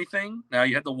dropping anything. Now,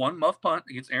 you had the one muff punt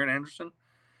against Aaron Anderson,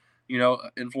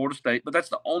 in Florida State, but that's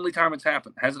the only time it's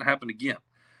happened. It hasn't happened again.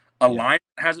 Alignment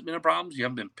hasn't been a problem. You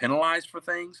haven't been penalized for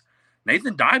things.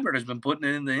 Nathan Dybert has been putting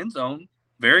it in the end zone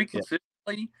very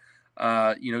consistently.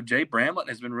 Jay Bramlett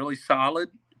has been really solid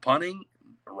punting.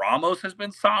 Ramos has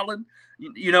been solid.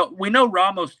 We know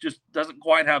Ramos just doesn't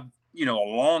quite have, a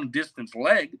long distance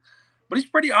leg, but he's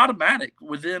pretty automatic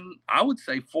within, I would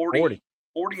say, 40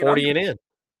 and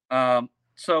in.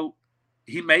 So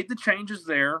he made the changes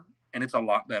there, and it's a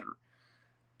lot better.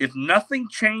 If nothing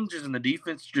changes and the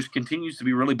defense just continues to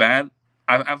be really bad,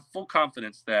 I have full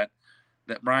confidence that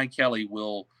Brian Kelly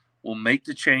will make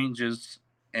the changes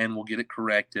and will get it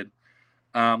corrected.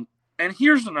 And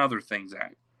here's another thing,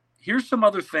 Zach. Here's some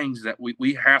other things that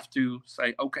we have to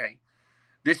say, okay,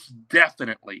 this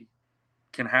definitely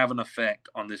can have an effect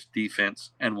on this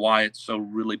defense and why it's so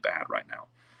really bad right now.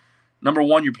 Number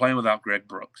one, you're playing without Greg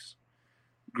Brooks.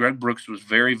 Greg Brooks was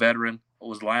very veteran.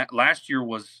 Last year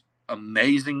was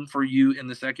amazing for you in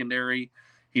the secondary.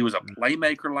 He was a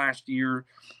playmaker last year.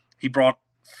 He brought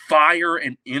fire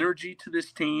and energy to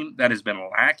this team that has been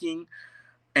lacking.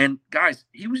 And guys,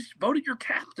 he was voted your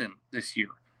captain this year.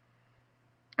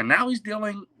 And now he's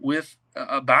dealing with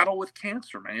a battle with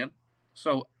cancer, man.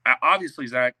 So obviously,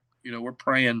 Zach, we're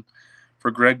praying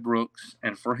for Greg Brooks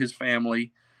and for his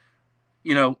family,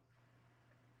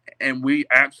 and we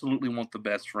absolutely want the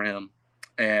best for him.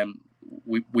 And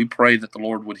we pray that the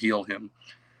Lord would heal him.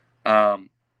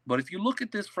 But if you look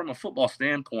at this from a football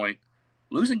standpoint,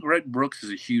 losing Greg Brooks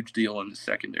is a huge deal in the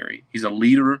secondary. He's a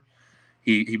leader.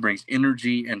 He brings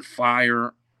energy and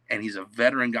fire, and he's a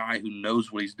veteran guy who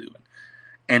knows what he's doing.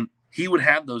 And he would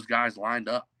have those guys lined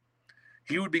up.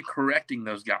 He would be correcting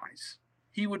those guys.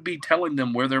 He would be telling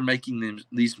them where they're making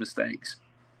these mistakes.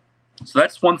 So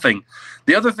that's one thing.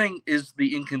 The other thing is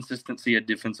the inconsistency at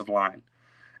defensive line.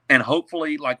 And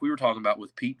hopefully, like we were talking about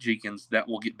with Pete Jenkins, that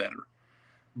will get better.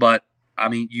 But,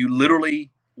 you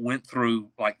literally went through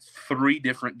like 3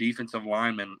 different defensive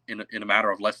linemen in a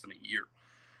matter of less than a year.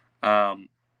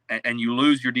 And you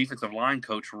lose your defensive line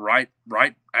coach right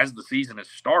as the season is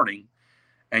starting,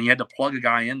 and you had to plug a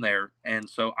guy in there. And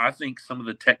so I think some of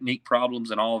the technique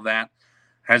problems and all of that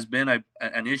has been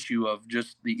an issue of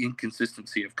just the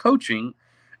inconsistency of coaching.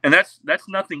 And that's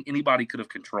nothing anybody could have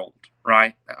controlled,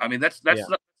 right? That's not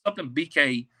something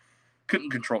BK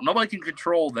couldn't control. Nobody can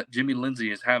control that Jimmy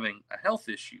Lindsey is having a health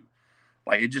issue.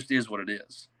 Like, it just is what it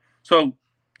is. So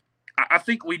I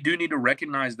think we do need to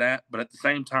recognize that, but at the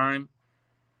same time,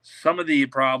 some of the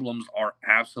problems are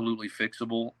absolutely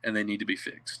fixable and they need to be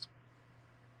fixed.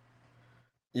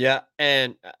 Yeah,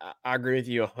 and I agree with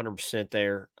you 100%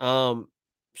 there.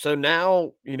 So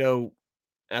now,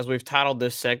 as we've titled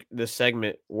this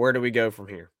segment, where do we go from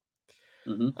here?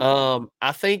 Mm-hmm.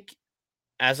 I think,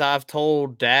 as I've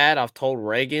told Dad, I've told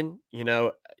Reagan,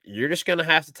 you're just going to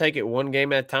have to take it one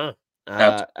game at a time.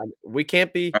 We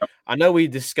can't be. I know we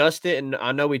discussed it, and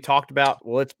I know we talked about,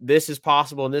 well, this is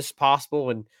possible and this is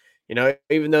possible, and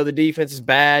even though the defense is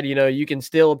bad, you can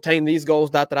still obtain these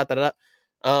goals.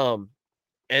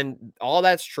 And all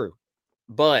that's true,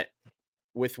 but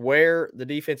with where the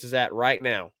defense is at right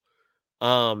now,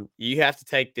 you have to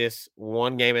take this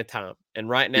one game at a time. And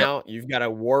right now, you've got to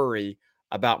worry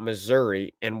about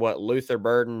Missouri and what Luther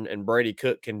Burden and Brady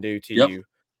Cook can do to you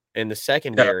in the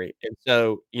secondary. And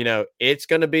so, it's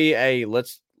going to be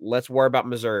let's worry about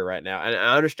Missouri right now. And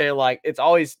I understand, like, that's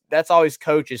always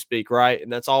coaches speak, right?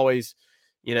 And that's always,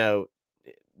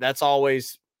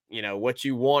 what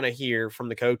you want to hear from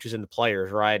the coaches and the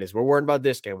players, right? Is we're worried about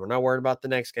this game. We're not worried about the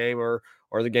next game or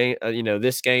the game,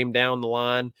 this game down the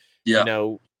line. Yeah.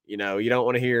 You don't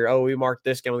want to hear, oh, we marked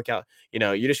this game on the count.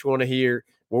 You just want to hear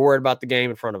we're worried about the game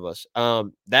in front of us.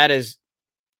 That is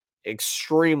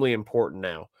extremely important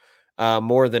now,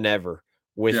 more than ever,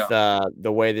 with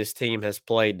the way this team has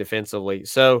played defensively.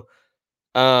 So,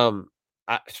 and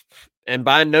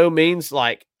by no means,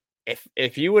 like,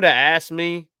 if you would have asked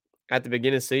me at the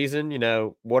beginning of the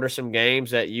season, what are some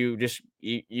games that you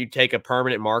take a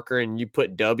permanent marker and you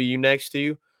put W next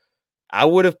to, I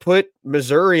would have put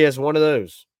Missouri as one of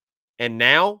those. And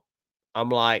now I'm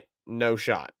like, no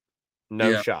shot.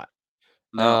 No shot.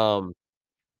 No.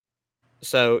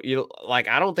 So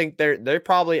I don't think they're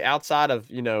probably outside of,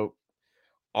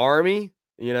 Army,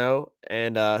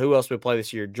 and who else we play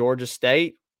this year? Georgia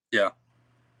State. Yeah.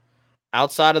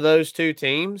 Outside of those 2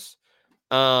 teams,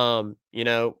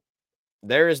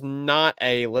 there is not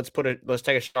a let's take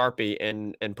a Sharpie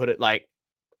and put it like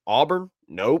Auburn,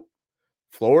 nope.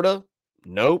 Florida,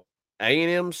 nope.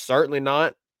 A&M, certainly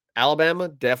not. Alabama,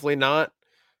 definitely not.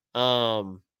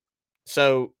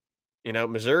 So,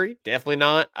 Missouri, definitely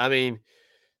not. I mean,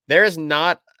 there is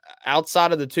not,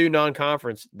 outside of the two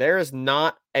non-conference, there is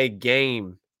not a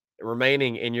game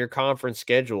remaining in your conference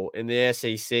schedule in the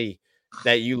SEC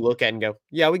that you look at and go,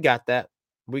 yeah, we got that.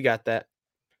 We got that.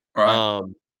 Right.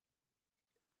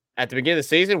 At the beginning of the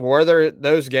season, were there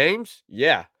those games?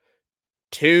 Yeah.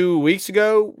 2 weeks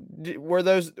ago, were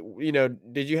those,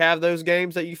 did you have those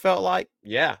games that you felt like?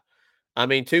 Yeah. I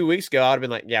mean, 2 weeks ago, I'd have been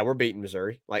like, yeah, we're beating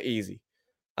Missouri, like easy.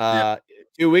 Yeah.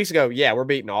 2 weeks ago, yeah, we're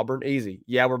beating Auburn, easy.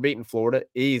 Yeah, we're beating Florida,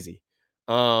 easy.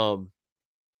 Am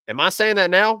I saying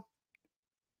that now?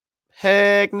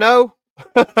 Heck no.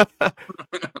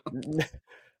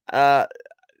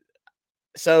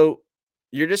 So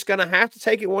you're just gonna have to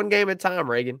take it one game at a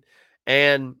time, Reagan,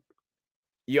 and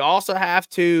you also have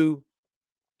to,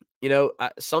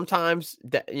 sometimes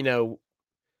that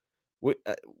we,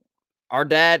 our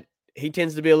dad, he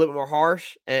tends to be a little bit more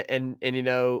harsh and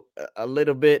a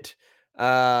little bit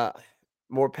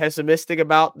more pessimistic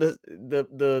about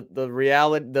the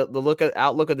reality, the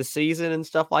outlook of the season and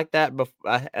stuff like that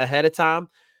ahead of time.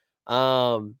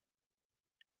 And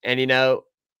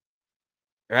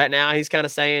right now he's kind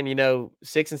of saying 6-6,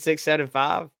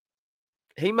 7-5.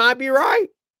 He might be right.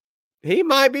 He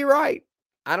might be right.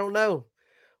 I don't know.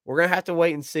 We're gonna have to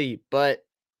wait and see, but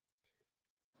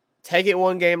take it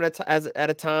one game at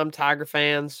a time, Tiger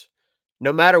fans.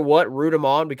 No matter what, root them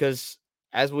on because,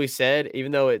 as we said,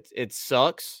 even though it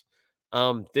sucks,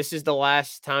 this is the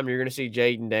last time you're going to see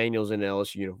Jaden Daniels in an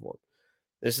LSU uniform.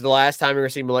 This is the last time you're going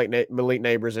to see Malik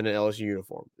Neighbors in an LSU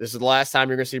uniform. This is the last time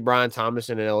you're going to see Brian Thomas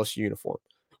in an LSU uniform.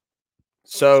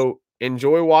 So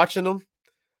enjoy watching them.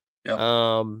 Yep.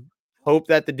 Hope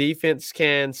that the defense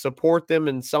can support them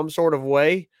in some sort of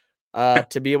way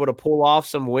to be able to pull off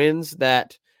some wins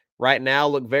that right now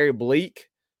look very bleak.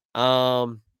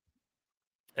 And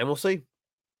we'll see.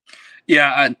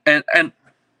 Yeah, and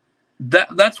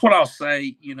that's what I'll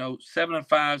say. 7-5,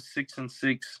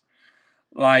 6-6.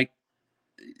 Like,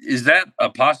 is that a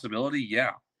possibility?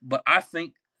 Yeah, but I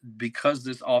think because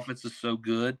this offense is so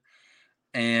good,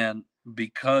 and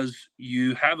because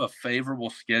you have a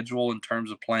favorable schedule in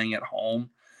terms of playing at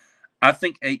home, I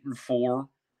think 8-4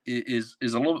 is a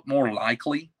little bit more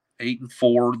likely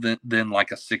 8-4 than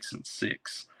like a 6-6.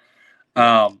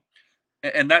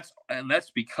 And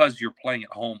that's because you're playing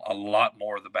at home a lot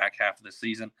more of the back half of the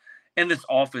season, and this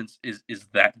offense is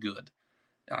that good.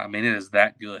 I mean, it is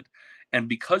that good, and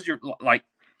because you're like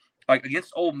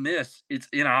against Ole Miss, it's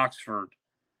in Oxford,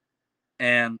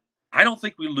 and I don't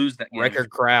think we lose that game. Record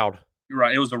crowd. You're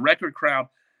right. It was a record crowd.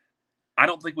 I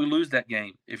don't think we lose that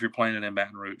game if you're playing it in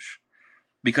Baton Rouge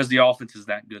because the offense is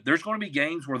that good. There's going to be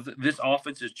games where this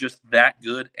offense is just that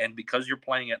good, and because you're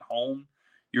playing at home,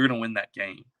 you're going to win that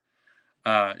game.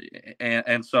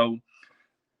 And so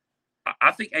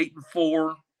I think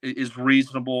 8-4 is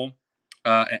reasonable,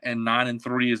 and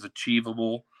 9-3 is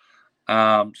achievable.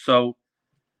 So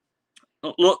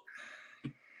look,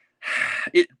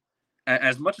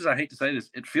 as much as I hate to say this,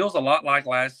 it feels a lot like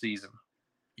last season.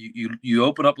 You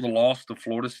open up with a loss to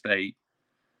Florida State,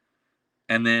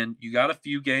 and then you got a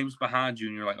few games behind you,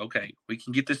 and you're like, okay, we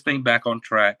can get this thing back on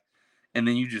track, and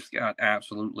then you just got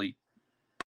absolutely.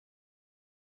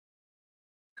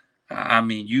 I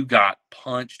mean, you got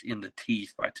punched in the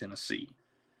teeth by Tennessee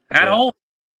at home.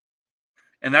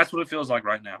 And that's what it feels like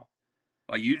right now.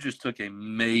 Like you just took a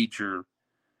major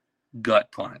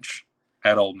gut punch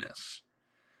at Ole Miss.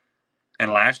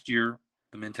 And last year,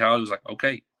 the mentality was like,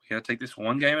 okay, we got to take this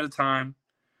one game at a time,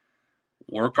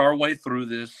 work our way through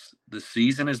this. The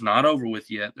season is not over with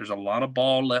yet. There's a lot of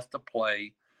ball left to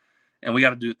play, and we got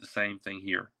to do the same thing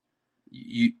here.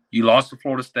 You lost to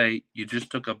Florida State. You just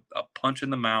took a punch in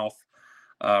the mouth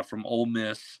from Ole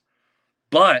Miss.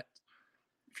 But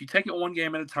if you take it one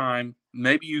game at a time,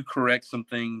 maybe you correct some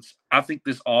things. I think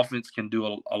this offense can do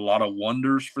a lot of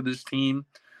wonders for this team.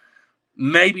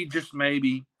 Maybe, just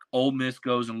maybe, Ole Miss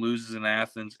goes and loses in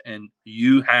Athens, and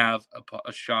you have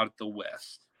a shot at the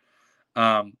West.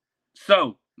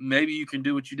 So maybe you can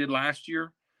do what you did last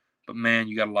year. But man,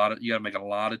 you got to make a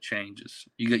lot of changes.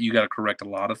 You got to correct a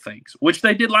lot of things, which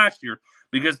they did last year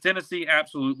because Tennessee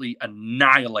absolutely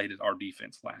annihilated our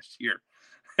defense last year.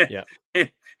 Yeah,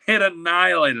 it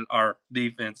annihilated our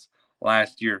defense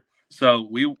last year. So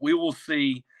we will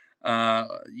see,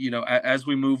 as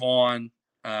we move on,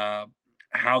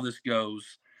 how this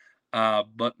goes.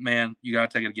 But man, you got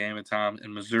to take it a game at a time,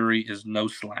 and Missouri is no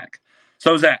slack.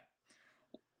 So is that.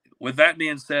 with that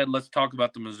being said, let's talk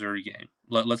about the Missouri game.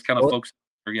 Let's kind of focus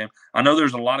on the game. I know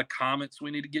there's a lot of comments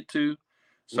we need to get to.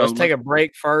 So let's take a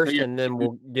break first, and then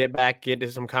we'll get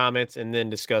to some comments, and then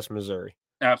discuss Missouri.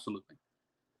 Absolutely.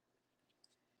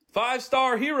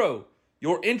 5-Star Hero,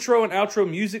 your intro and outro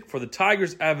music for the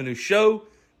Tigers Avenue show.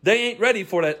 They ain't ready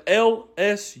for that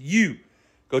LSU.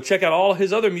 Go check out all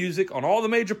his other music on all the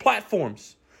major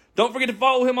platforms. Don't forget to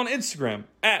follow him on Instagram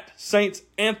at Saints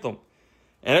Anthem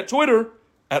and at Twitter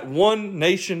at One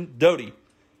Nation Doty.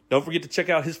 Don't forget to check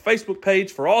out his Facebook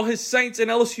page for all his Saints and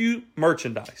LSU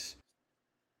merchandise.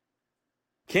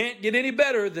 Can't get any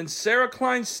better than Sarah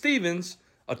Klein Stevens,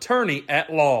 attorney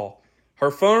at law.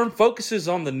 Her firm focuses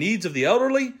on the needs of the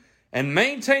elderly and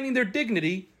maintaining their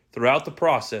dignity throughout the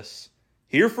process.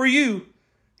 Here for you,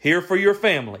 here for your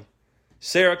family.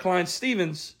 Sarah Klein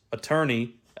Stevens,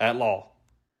 attorney at law.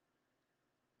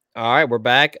 All right, we're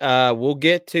back. We'll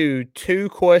get to 2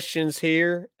 questions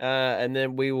here, and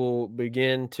then we will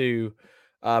begin to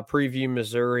preview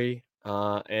Missouri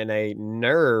and a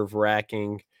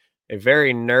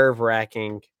very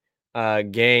nerve-wracking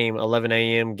game, 11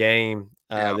 a.m. game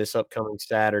this upcoming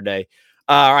Saturday.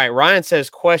 All right, Ryan says,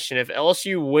 question, if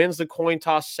LSU wins the coin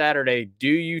toss Saturday, do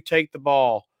you take the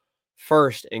ball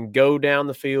first and go down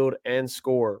the field and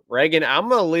score? Reagan, I'm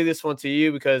going to leave this one to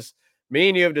you because me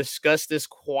and you have discussed this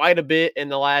quite a bit in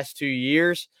the last 2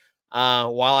 years.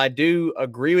 While I do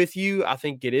agree with you, I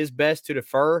think it is best to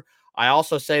defer. I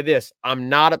also say this: I'm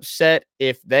not upset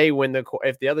if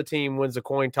the other team wins the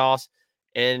coin toss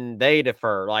and they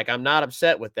defer. Like, I'm not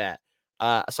upset with that.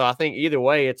 So I think either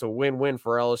way, it's a win-win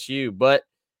for LSU. But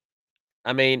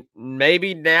I mean,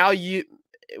 maybe now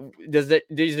does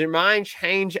your mind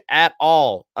change at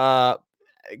all?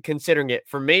 Considering it.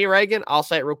 For me, Reagan, I'll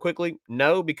say it real quickly.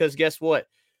 No, because guess what?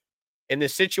 In the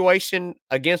situation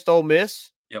against Ole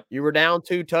Miss, you were down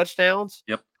 2 touchdowns.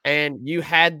 And you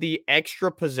had the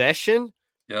extra possession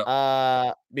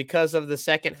because of the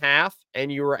second half,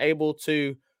 and you were able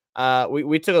to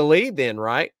we took a lead then,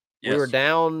 right? Yes. We were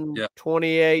down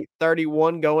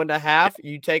 28-31 going to half.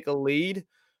 You take a lead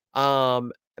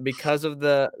because of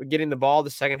getting the ball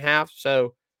the second half.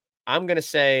 So I'm going to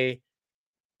say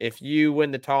if you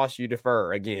win the toss, you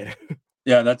defer again.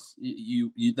 Yeah, that's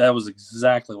you. That was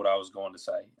exactly what I was going to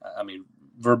say. I mean,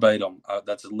 verbatim.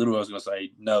 That's literally what I was going to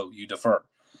say. No, you defer.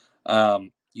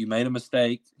 You made a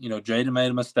mistake. Jaden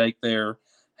made a mistake there.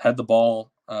 Had the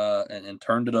ball and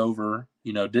turned it over.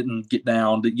 Didn't get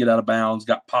down. Didn't get out of bounds.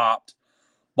 Got popped.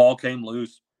 Ball came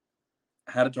loose.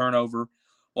 Had a turnover.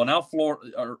 Well, now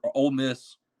Ole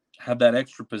Miss had that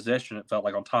extra possession. It felt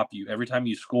like on top of you. Every time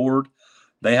you scored,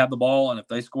 they had the ball, and if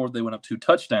they scored, they went up 2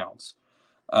 touchdowns.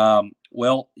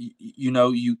 Well,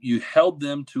 you held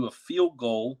them to a field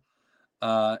goal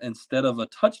instead of a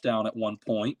touchdown at one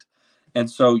point. And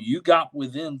so you got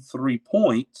within 3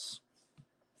 points.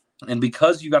 And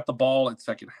because you got the ball at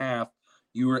second half,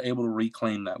 you were able to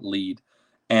reclaim that lead.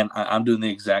 And I'm doing the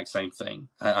exact same thing.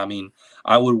 I mean,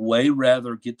 I would way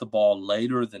rather get the ball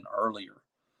later than earlier.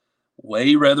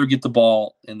 Way rather get the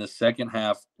ball in the second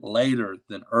half later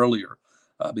than earlier.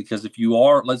 Because if you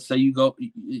are, let's say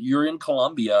you're in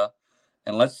Columbia,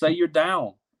 and let's say you're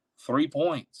down 3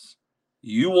 points.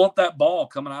 You want that ball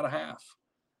coming out of half.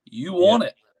 You want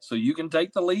it so you can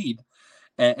take the lead.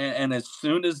 And as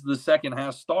soon as the second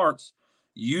half starts,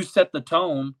 you set the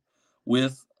tone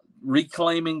with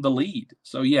reclaiming the lead.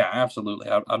 So, yeah, absolutely.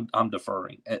 I'm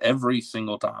deferring. Every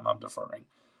single time I'm deferring.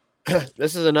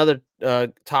 This is another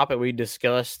topic we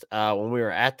discussed when we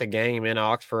were at the game in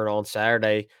Oxford on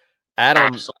Saturday.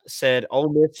 Adam said Ole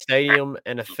Miss Stadium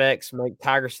and effects make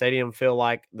Tiger Stadium feel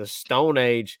like the Stone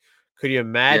Age. Could you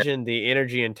imagine the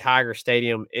energy in Tiger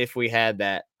Stadium if we had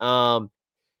that?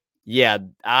 Yeah,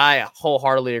 I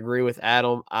wholeheartedly agree with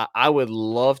Adam. I would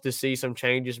love to see some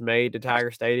changes made to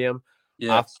Tiger Stadium. Yes.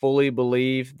 I fully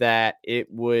believe that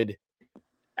it would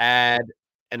add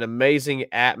an amazing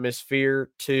atmosphere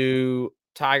to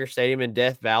Tiger Stadium in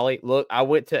Death Valley. Look, I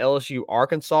went to LSU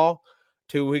Arkansas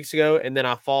 2 weeks ago, and then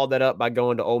I followed that up by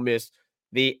going to Ole Miss.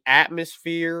 The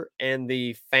atmosphere and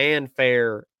the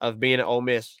fanfare of being at Ole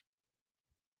Miss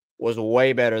was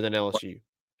way better than LSU.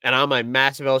 And I'm a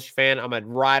massive LSU fan. I'm a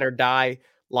ride or die,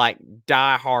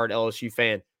 die-hard LSU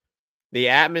fan. The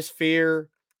atmosphere,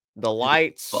 the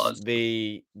lights,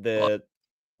 the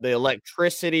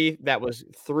electricity that was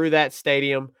through that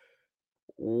stadium,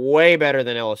 way better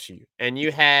than LSU. And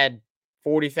you had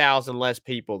 40,000 less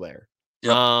people there.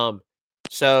 Yep.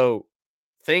 So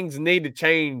things need to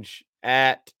change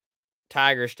at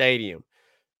Tiger Stadium.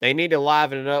 They need to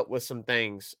liven it up with some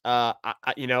things. I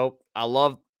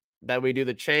love that we do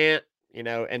the chant,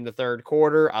 in the third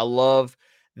quarter. I love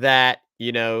that,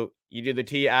 you do the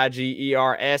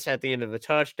TIGERS at the end of the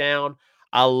touchdown.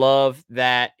 I love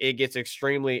that it gets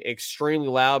extremely, extremely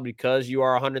loud because you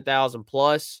are 100,000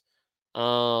 plus.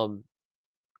 But,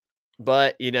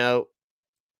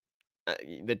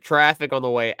 the traffic on the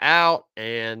way out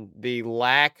and the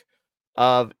lack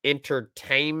of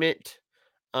entertainment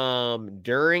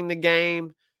during the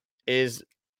game is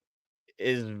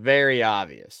very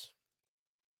obvious.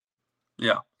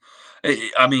 Yeah.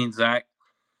 I mean, Zach,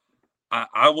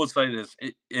 I will say this.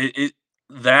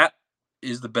 That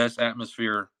is the best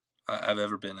atmosphere I've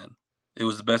ever been in. It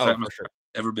was the best Oh, for atmosphere sure.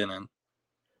 I've ever been in.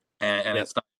 And Yep.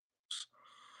 it's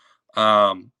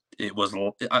not. It was,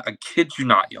 I kid you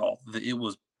not, y'all. It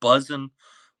was buzzing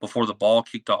before the ball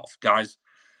kicked off. Guys,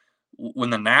 when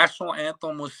the national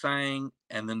anthem was sang,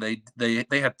 and then they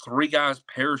had 3 guys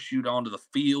parachute onto the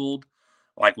field,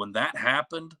 like when that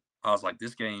happened, I was like,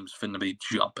 this game's finna be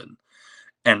jumping.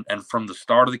 And from the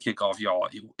start of the kickoff, y'all,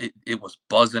 it was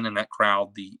buzzing in that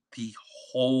crowd the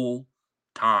whole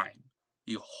time.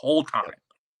 The whole time. Yep.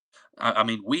 I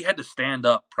mean, we had to stand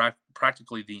up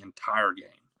practically the entire game.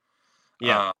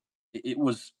 Yeah. It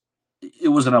was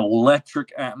an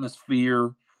electric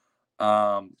atmosphere.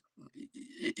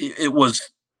 It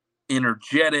was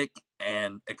energetic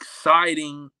and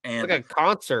exciting, and Like a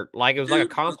concert. Like it was like a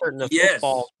concert and a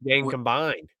football game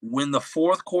combined. When the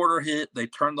fourth quarter hit, they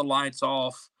turned the lights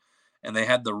off and they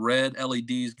had the red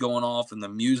LEDs going off and the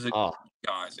music. Oh,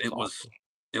 guys, it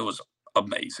was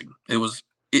amazing.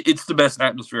 It's the best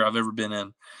atmosphere I've ever been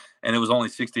in, and it was only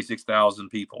 66,000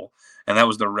 people, and that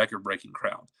was the record-breaking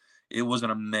crowd. It was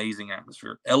an amazing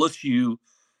atmosphere. LSU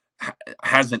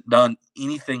hasn't done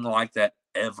anything like that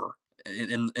ever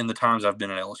in the times I've been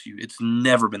at LSU. It's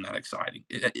never been that exciting.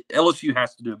 LSU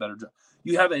has to do a better job.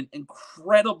 You have an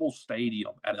incredible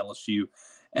stadium at LSU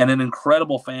and an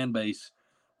incredible fan base.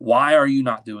 Why are you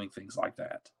not doing things like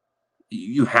that?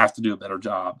 You have to do a better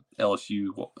job,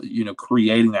 LSU,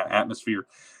 creating that atmosphere,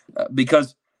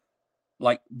 because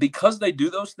they do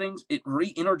those things, it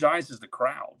re-energizes the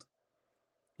crowd.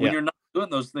 When you're not doing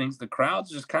those things, the crowd's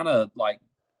just kind of like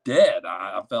dead.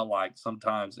 I felt like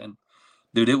sometimes, and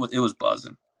dude, it was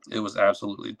buzzing. It was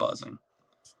absolutely buzzing.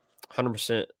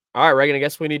 100%. All right, Reagan, I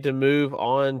guess we need to move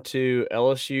on to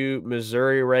LSU,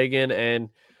 Missouri, Reagan, and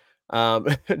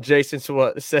Jason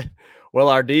said, well,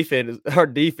 our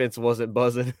defense wasn't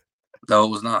buzzing. No, it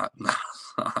was not. No,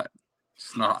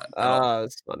 it's not.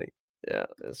 It's funny. Yeah,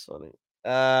 it's funny.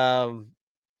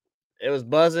 It was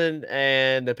buzzing,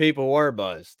 and the people were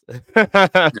buzzed.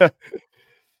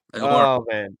 Oh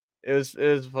man, it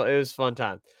was fun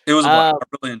time. It was. I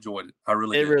really enjoyed it. I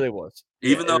really. It did. Really was.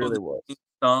 Even though it really was.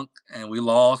 Stunk and we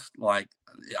lost, like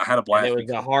I had a blast. And it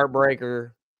was a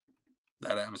heartbreaker.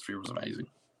 That atmosphere was amazing.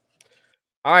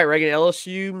 All right, Reagan,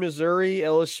 LSU, Missouri.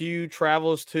 LSU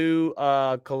travels to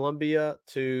Columbia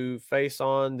to face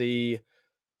on the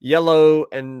yellow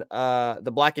and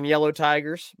the black and yellow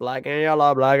Tigers. Black and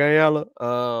yellow, black and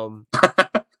yellow.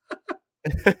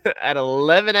 At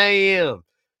 11 a.m.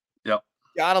 Yep.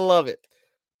 Gotta love it.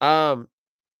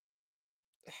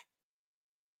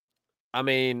 I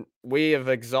mean, we have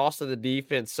exhausted the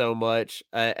defense so much,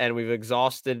 and we've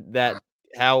exhausted that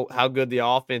how good the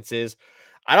offense is.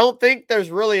 I don't think there's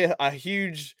really a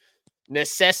huge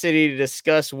necessity to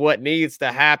discuss what needs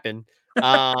to happen.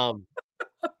 I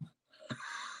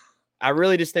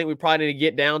really just think we probably need to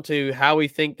get down to how we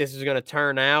think this is going to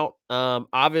turn out.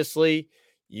 Obviously,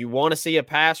 you want to see a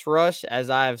pass rush, as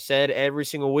I have said every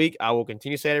single week. I will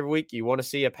continue to say it every week. You want to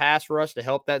see a pass rush to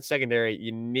help that secondary.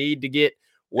 You need to get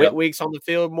Whit Weeks on the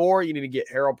field more. You need to get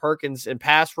Harold Perkins and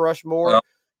pass rush more.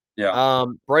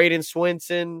 Braden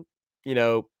Swinson,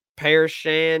 Paris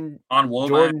Shan,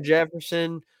 Jordan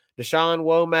Jefferson, Deshaun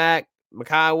Womack,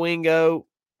 Mekhi Wingo,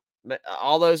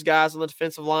 all those guys on the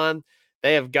defensive line,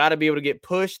 they have got to be able to get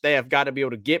pushed. They have got to be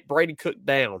able to get Brady Cook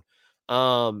down.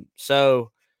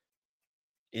 So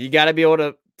you got to be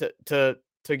able to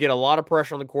get a lot of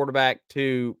pressure on the quarterback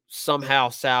to somehow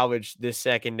salvage this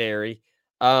secondary.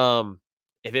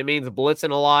 If it means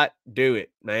blitzing a lot, do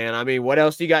it, man. I mean, what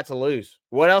else do you got to lose?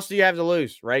 What else do you have to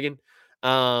lose, Reagan?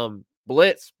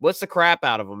 Blitz the crap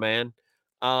out of them, man.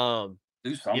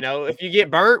 If you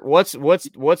get burnt, what's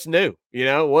new?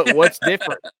 What's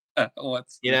different?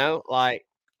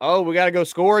 Oh, we got to go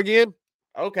score again.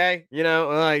 Okay.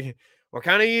 We're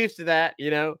kind of used to that,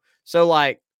 So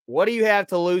what do you have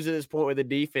to lose at this point with the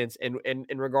defense in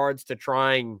regards to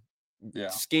trying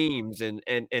schemes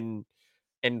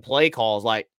and play calls?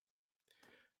 Like,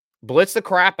 blitz the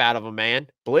crap out of them, man.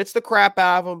 Blitz the crap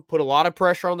out of them. Put a lot of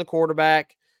pressure on the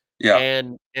quarterback.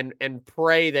 And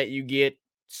pray that you get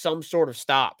some sort of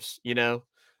stops.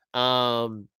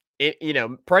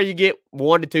 Pray you get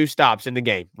 1 to 2 stops in the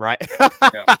game, right?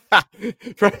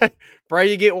 Pray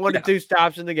you get 1 to 2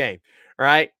 stops in the game,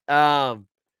 right?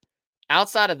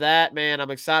 Outside of that, man,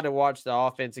 I'm excited to watch the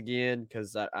offense again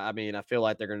because I feel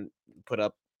like they're going to put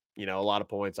up, a lot of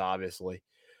points, obviously.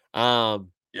 I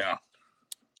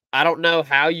don't know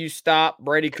how you stop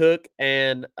Brady Cook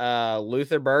and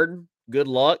Luther Burden. Good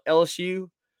luck, LSU.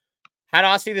 How do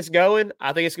I see this going?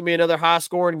 I think it's going to be another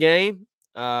high-scoring game.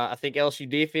 I think LSU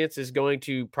defense is going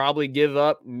to probably give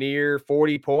up near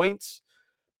 40 points.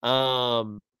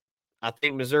 I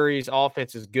think Missouri's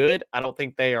offense is good. I don't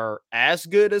think they are as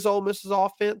good as Ole Miss's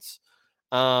offense.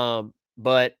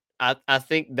 But I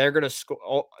think they're going to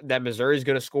score. That Missouri's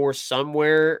going to score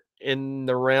somewhere in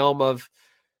the realm of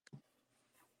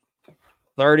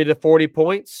 30 to 40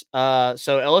 points. So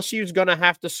LSU is going to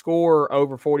have to score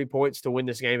over 40 points to win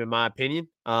this game, in my opinion.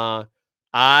 I'm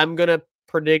going to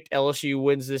predict LSU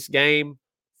wins this game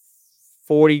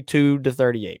 42 to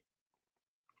 38.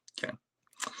 Okay.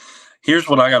 Here's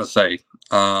what I got to say.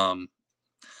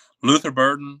 Luther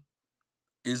Burden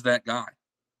is that guy.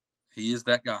 He is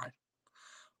that guy.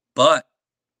 But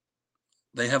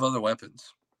they have other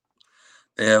weapons.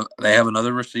 They have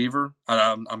another receiver.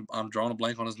 I'm drawing a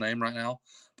blank on his name right now,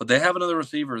 but they have another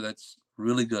receiver that's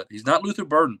really good. He's not Luther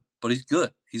Burden, but he's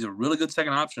good. He's a really good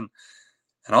second option.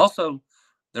 And also,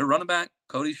 their running back,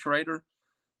 Cody Schrader,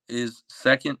 is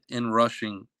second in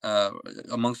rushing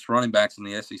amongst running backs in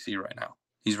the SEC right now.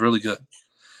 He's really good.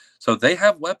 So they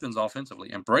have weapons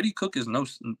offensively, and Brady Cook is no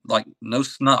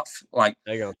snuff. Like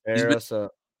they gonna tear us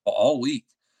up all week.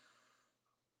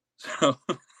 So,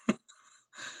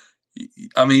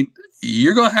 I mean,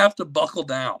 you're gonna have to buckle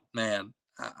down, man.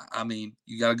 I mean,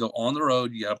 you got to go on the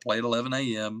road. You got to play at 11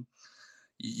 a.m.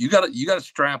 You got to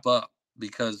strap up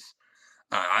because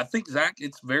I think, Zach,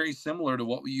 it's very similar to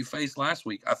what you faced last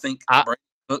week. I think.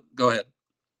 Go ahead.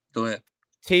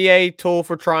 TA tool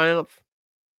for triumph.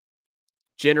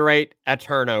 Generate a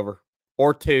turnover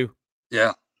or two.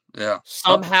 Yeah.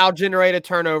 Somehow generate a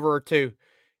turnover or two.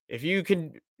 If you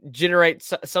can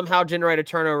somehow generate a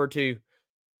turnover or two,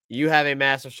 you have a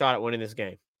massive shot at winning this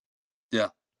game.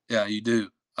 Yeah, you do.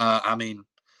 I mean,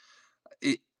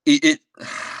 it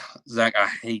Zach, I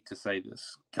hate to say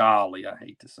this. Golly, I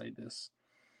hate to say this.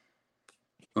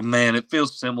 But, man, it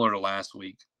feels similar to last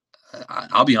week.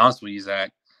 I'll be honest with you,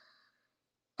 Zach.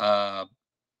 I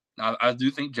do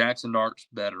think Jackson Dart's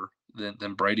better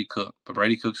than Brady Cook, but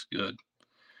Brady Cook's good,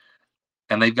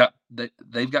 and they've got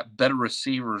better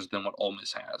receivers than what Ole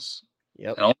Miss has.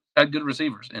 Yep, and Ole Miss had good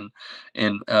receivers, and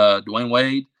Dwayne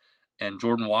Wade and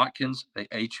Jordan Watkins, they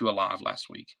ate you alive last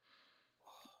week.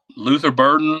 Luther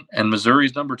Burden and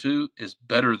Missouri's number 2 is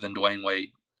better than Dwayne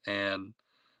Wade and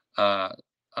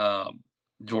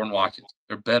Jordan Watkins.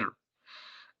 They're better,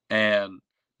 and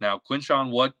now,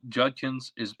 Quinshon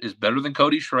Judkins is better than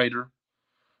Cody Schrader,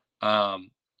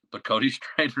 but Cody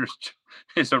Schrader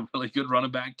is a really good running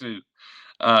back too.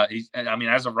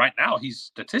 As of right now, he's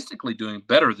statistically doing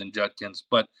better than Judkins,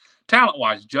 but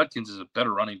talent-wise, Judkins is a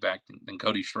better running back than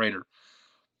Cody Schrader.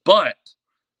 But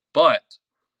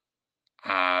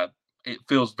it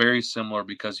feels very similar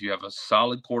because you have a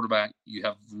solid quarterback, you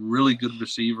have really good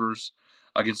receivers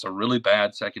against a really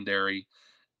bad secondary,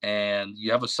 and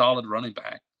you have a solid running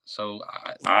back. So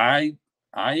I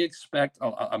expect,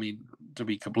 to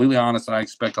be completely honest, I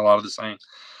expect a lot of the same.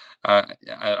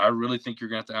 I really think you're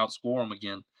going to have to outscore them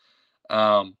again.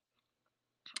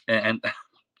 And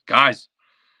guys,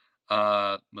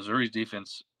 Missouri's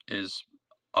defense is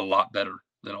a lot better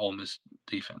than Ole Miss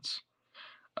defense.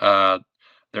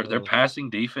 Their passing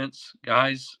defense,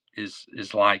 guys,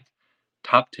 is like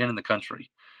top 10 in the country.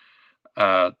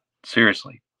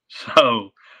 Seriously.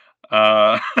 So,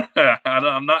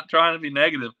 I'm not trying to be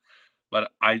negative, but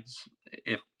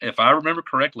if I remember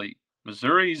correctly,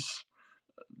 Missouri's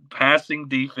passing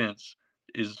defense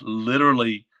is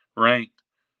literally ranked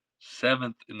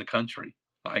 7th in the country.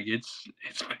 Like it's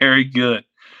very good.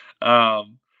 So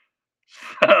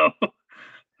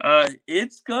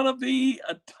it's gonna be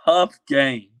a tough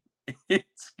game.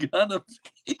 It's gonna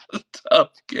be a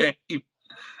tough game.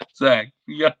 Zach,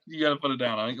 you got to put it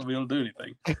down. I ain't gonna be able to do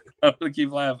anything. I'm gonna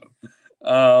keep laughing.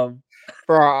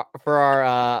 For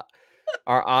our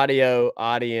audio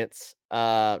audience,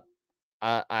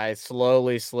 I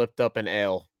slowly slipped up an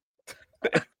L.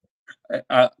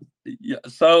 Yeah.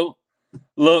 So,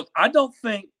 look, I don't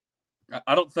think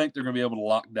they're gonna be able to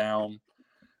lock down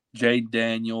Jade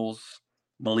Daniels,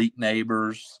 Malik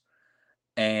Neighbors,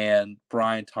 and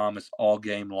Brian Thomas all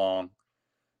game long.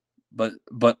 But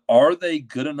are they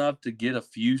good enough to get a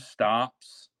few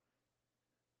stops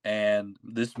and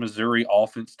this Missouri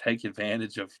offense take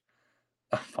advantage of,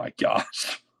 oh my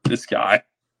gosh, this guy.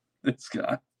 Is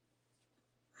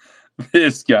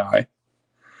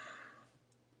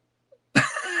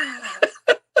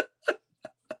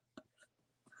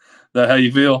that how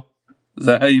you feel? Is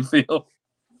that how you feel?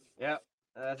 Yep,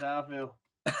 that's how I feel.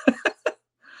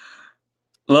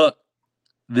 Look,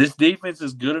 this defense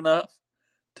is good enough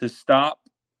to stop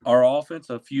our offense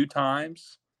a few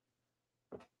times.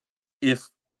 If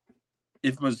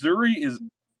Missouri is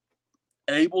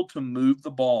able to move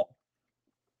the ball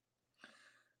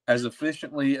as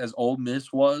efficiently as Ole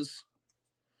Miss was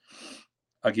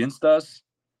against us,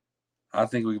 I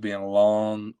think we could be in a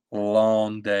long,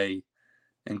 long day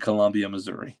in Columbia,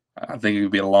 Missouri. I think it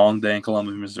would be a long day in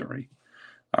Columbia, Missouri,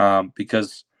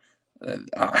 because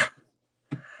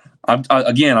I'm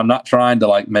not trying to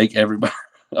like make everybody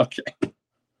okay.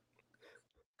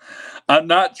 I'm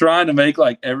not trying to make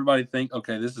like everybody think,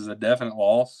 okay, this is a definite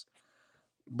loss,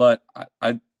 but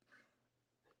I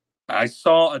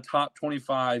saw a top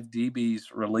 25 DBs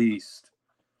released.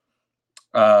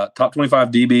 Top 25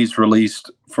 DBs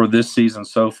released for this season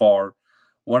so far.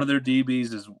 One of their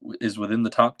DBs is within the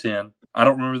top 10. I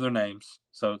don't remember their names,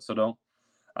 so don't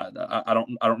I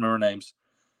don't remember names.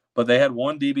 But they had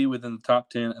one DB within the top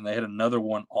 10, and they had another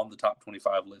one on the top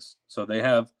 25 list. So they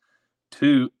have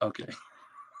two. Okay.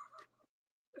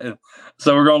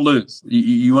 So we're going to lose.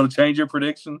 You want to change your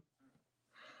prediction?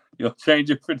 You'll change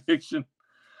your prediction?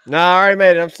 No, I already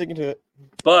made it. I'm sticking to it.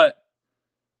 But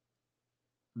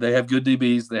they have good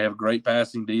DBs. They have great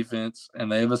passing defense,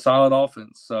 and they have a solid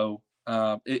offense. So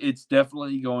it's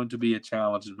definitely going to be a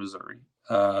challenge in Missouri.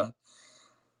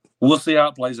 We'll see how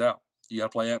it plays out. You got to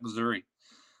play at Missouri.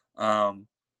 I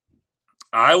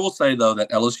will say, though,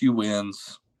 that LSU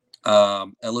wins.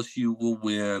 LSU will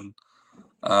win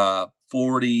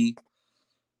 40.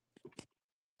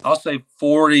 I'll say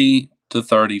 40-35.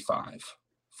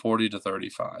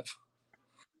 40-35.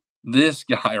 This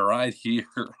guy right here.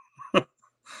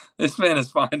 This man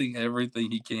is finding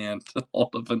everything he can to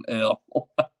hold up an L.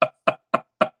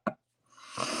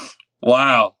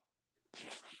 Wow.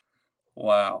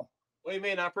 What do you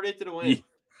mean? I predicted a win.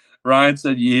 Ryan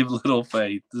said you have little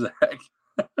faith, Zach.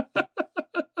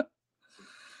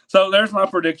 So there's my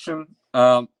prediction.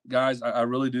 Guys, I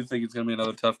really do think it's going to be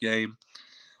another tough game.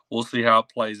 We'll see how it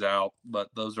plays out, but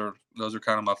those are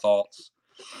kind of my thoughts.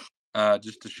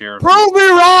 Just to share. Prove me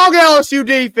wrong, LSU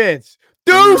defense.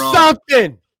 Do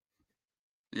something.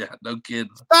 Yeah, no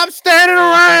kidding. Stop standing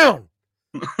around.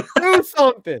 Do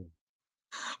something.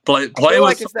 Play I feel with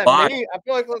like it's that meme. I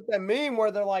feel like it's that meme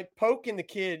where they're like poking the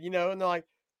kid, and they're like,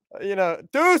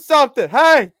 do something.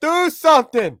 Hey, do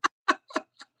something.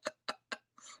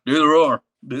 Do the roar.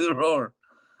 Do the roar.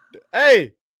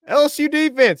 Hey, LSU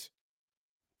defense.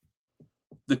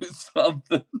 Do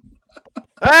something.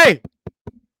 Hey,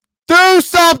 do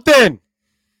something.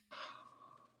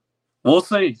 We'll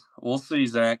see. We'll see,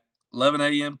 Zach. 11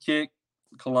 a.m. kick,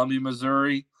 Columbia,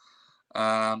 Missouri.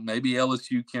 Maybe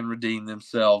LSU can redeem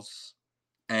themselves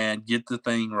and get the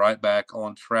thing right back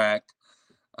on track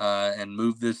and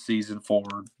move this season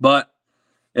forward. But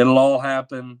it'll all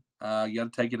happen. You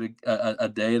got to take it a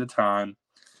day at a time,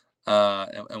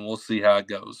 and we'll see how it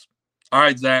goes. All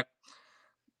right, Zach.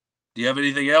 Do you have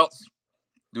anything else?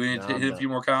 Do we need to hit a few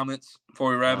more comments before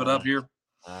we wrap it up here?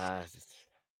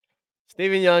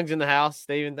 Stephen Young's in the house.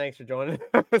 Stephen, thanks for joining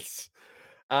us.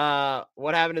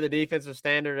 What happened to the defensive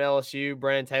standard at LSU?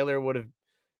 Brandon Taylor would have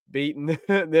beaten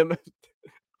the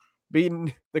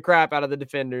crap out of the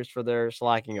defenders for their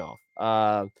slacking off.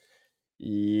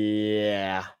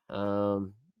 Yeah.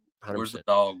 100%. Where's the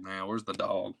dog, man? Where's the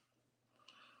dog?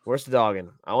 Where's the dogging?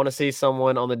 I want to see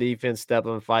someone on the defense step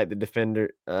up and fight the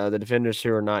defenders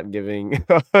who are not giving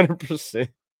 100%.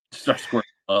 Start squaring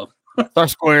up. Start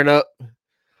squaring up.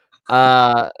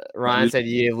 Ryan said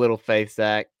you have little faith,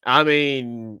 Zach. I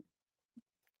mean,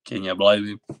 can you blame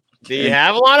him? Do you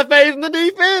have a lot of faith in the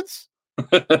defense?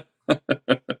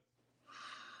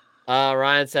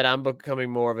 Ryan said I'm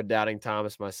becoming more of a doubting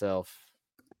Thomas myself.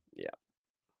 Yeah.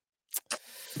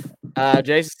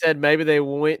 Jason said maybe they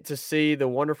went to see the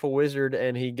Wonderful Wizard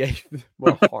and he gave them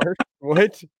a heart.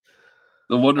 What?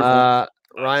 The Wonderful.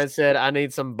 Ryan said I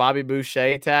need some Bobby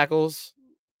Boucher tackles.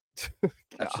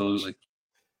 Absolutely.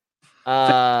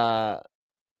 Yeah,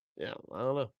 I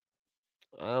don't know.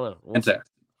 Fantastic.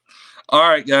 All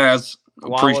right, guys.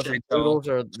 Appreciate poodles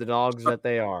are the dogs that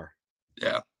they are.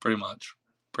 Yeah, pretty much.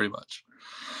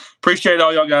 Appreciate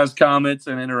all y'all guys' comments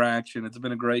and interaction. It's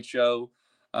been a great show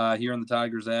here in the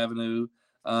Tigers Avenue.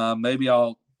 Maybe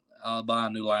I'll buy a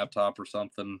new laptop or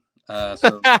something.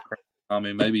 So I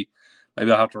mean, maybe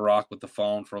Maybe I'll have to rock with the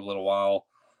phone for a little while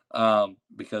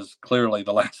because clearly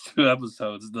the last 2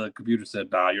 episodes, the computer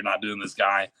said, nah, you're not doing this,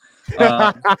 guy.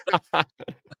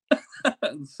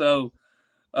 So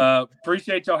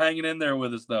appreciate y'all hanging in there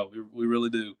with us, though. We really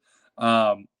do.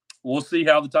 We'll see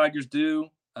how the Tigers do.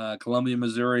 Columbia,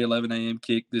 Missouri, 11 a.m.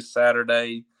 kick this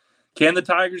Saturday. Can the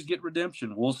Tigers get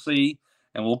redemption? We'll see,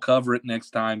 and we'll cover it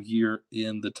next time here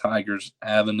in the Tigers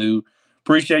Avenue.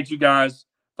 Appreciate you guys.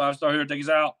 5-Star here. Take us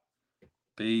out.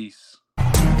 Peace. Who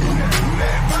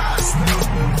that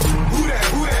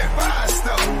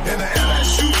 5-star? And the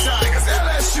LSU Tigers,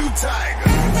 LSU Tigers.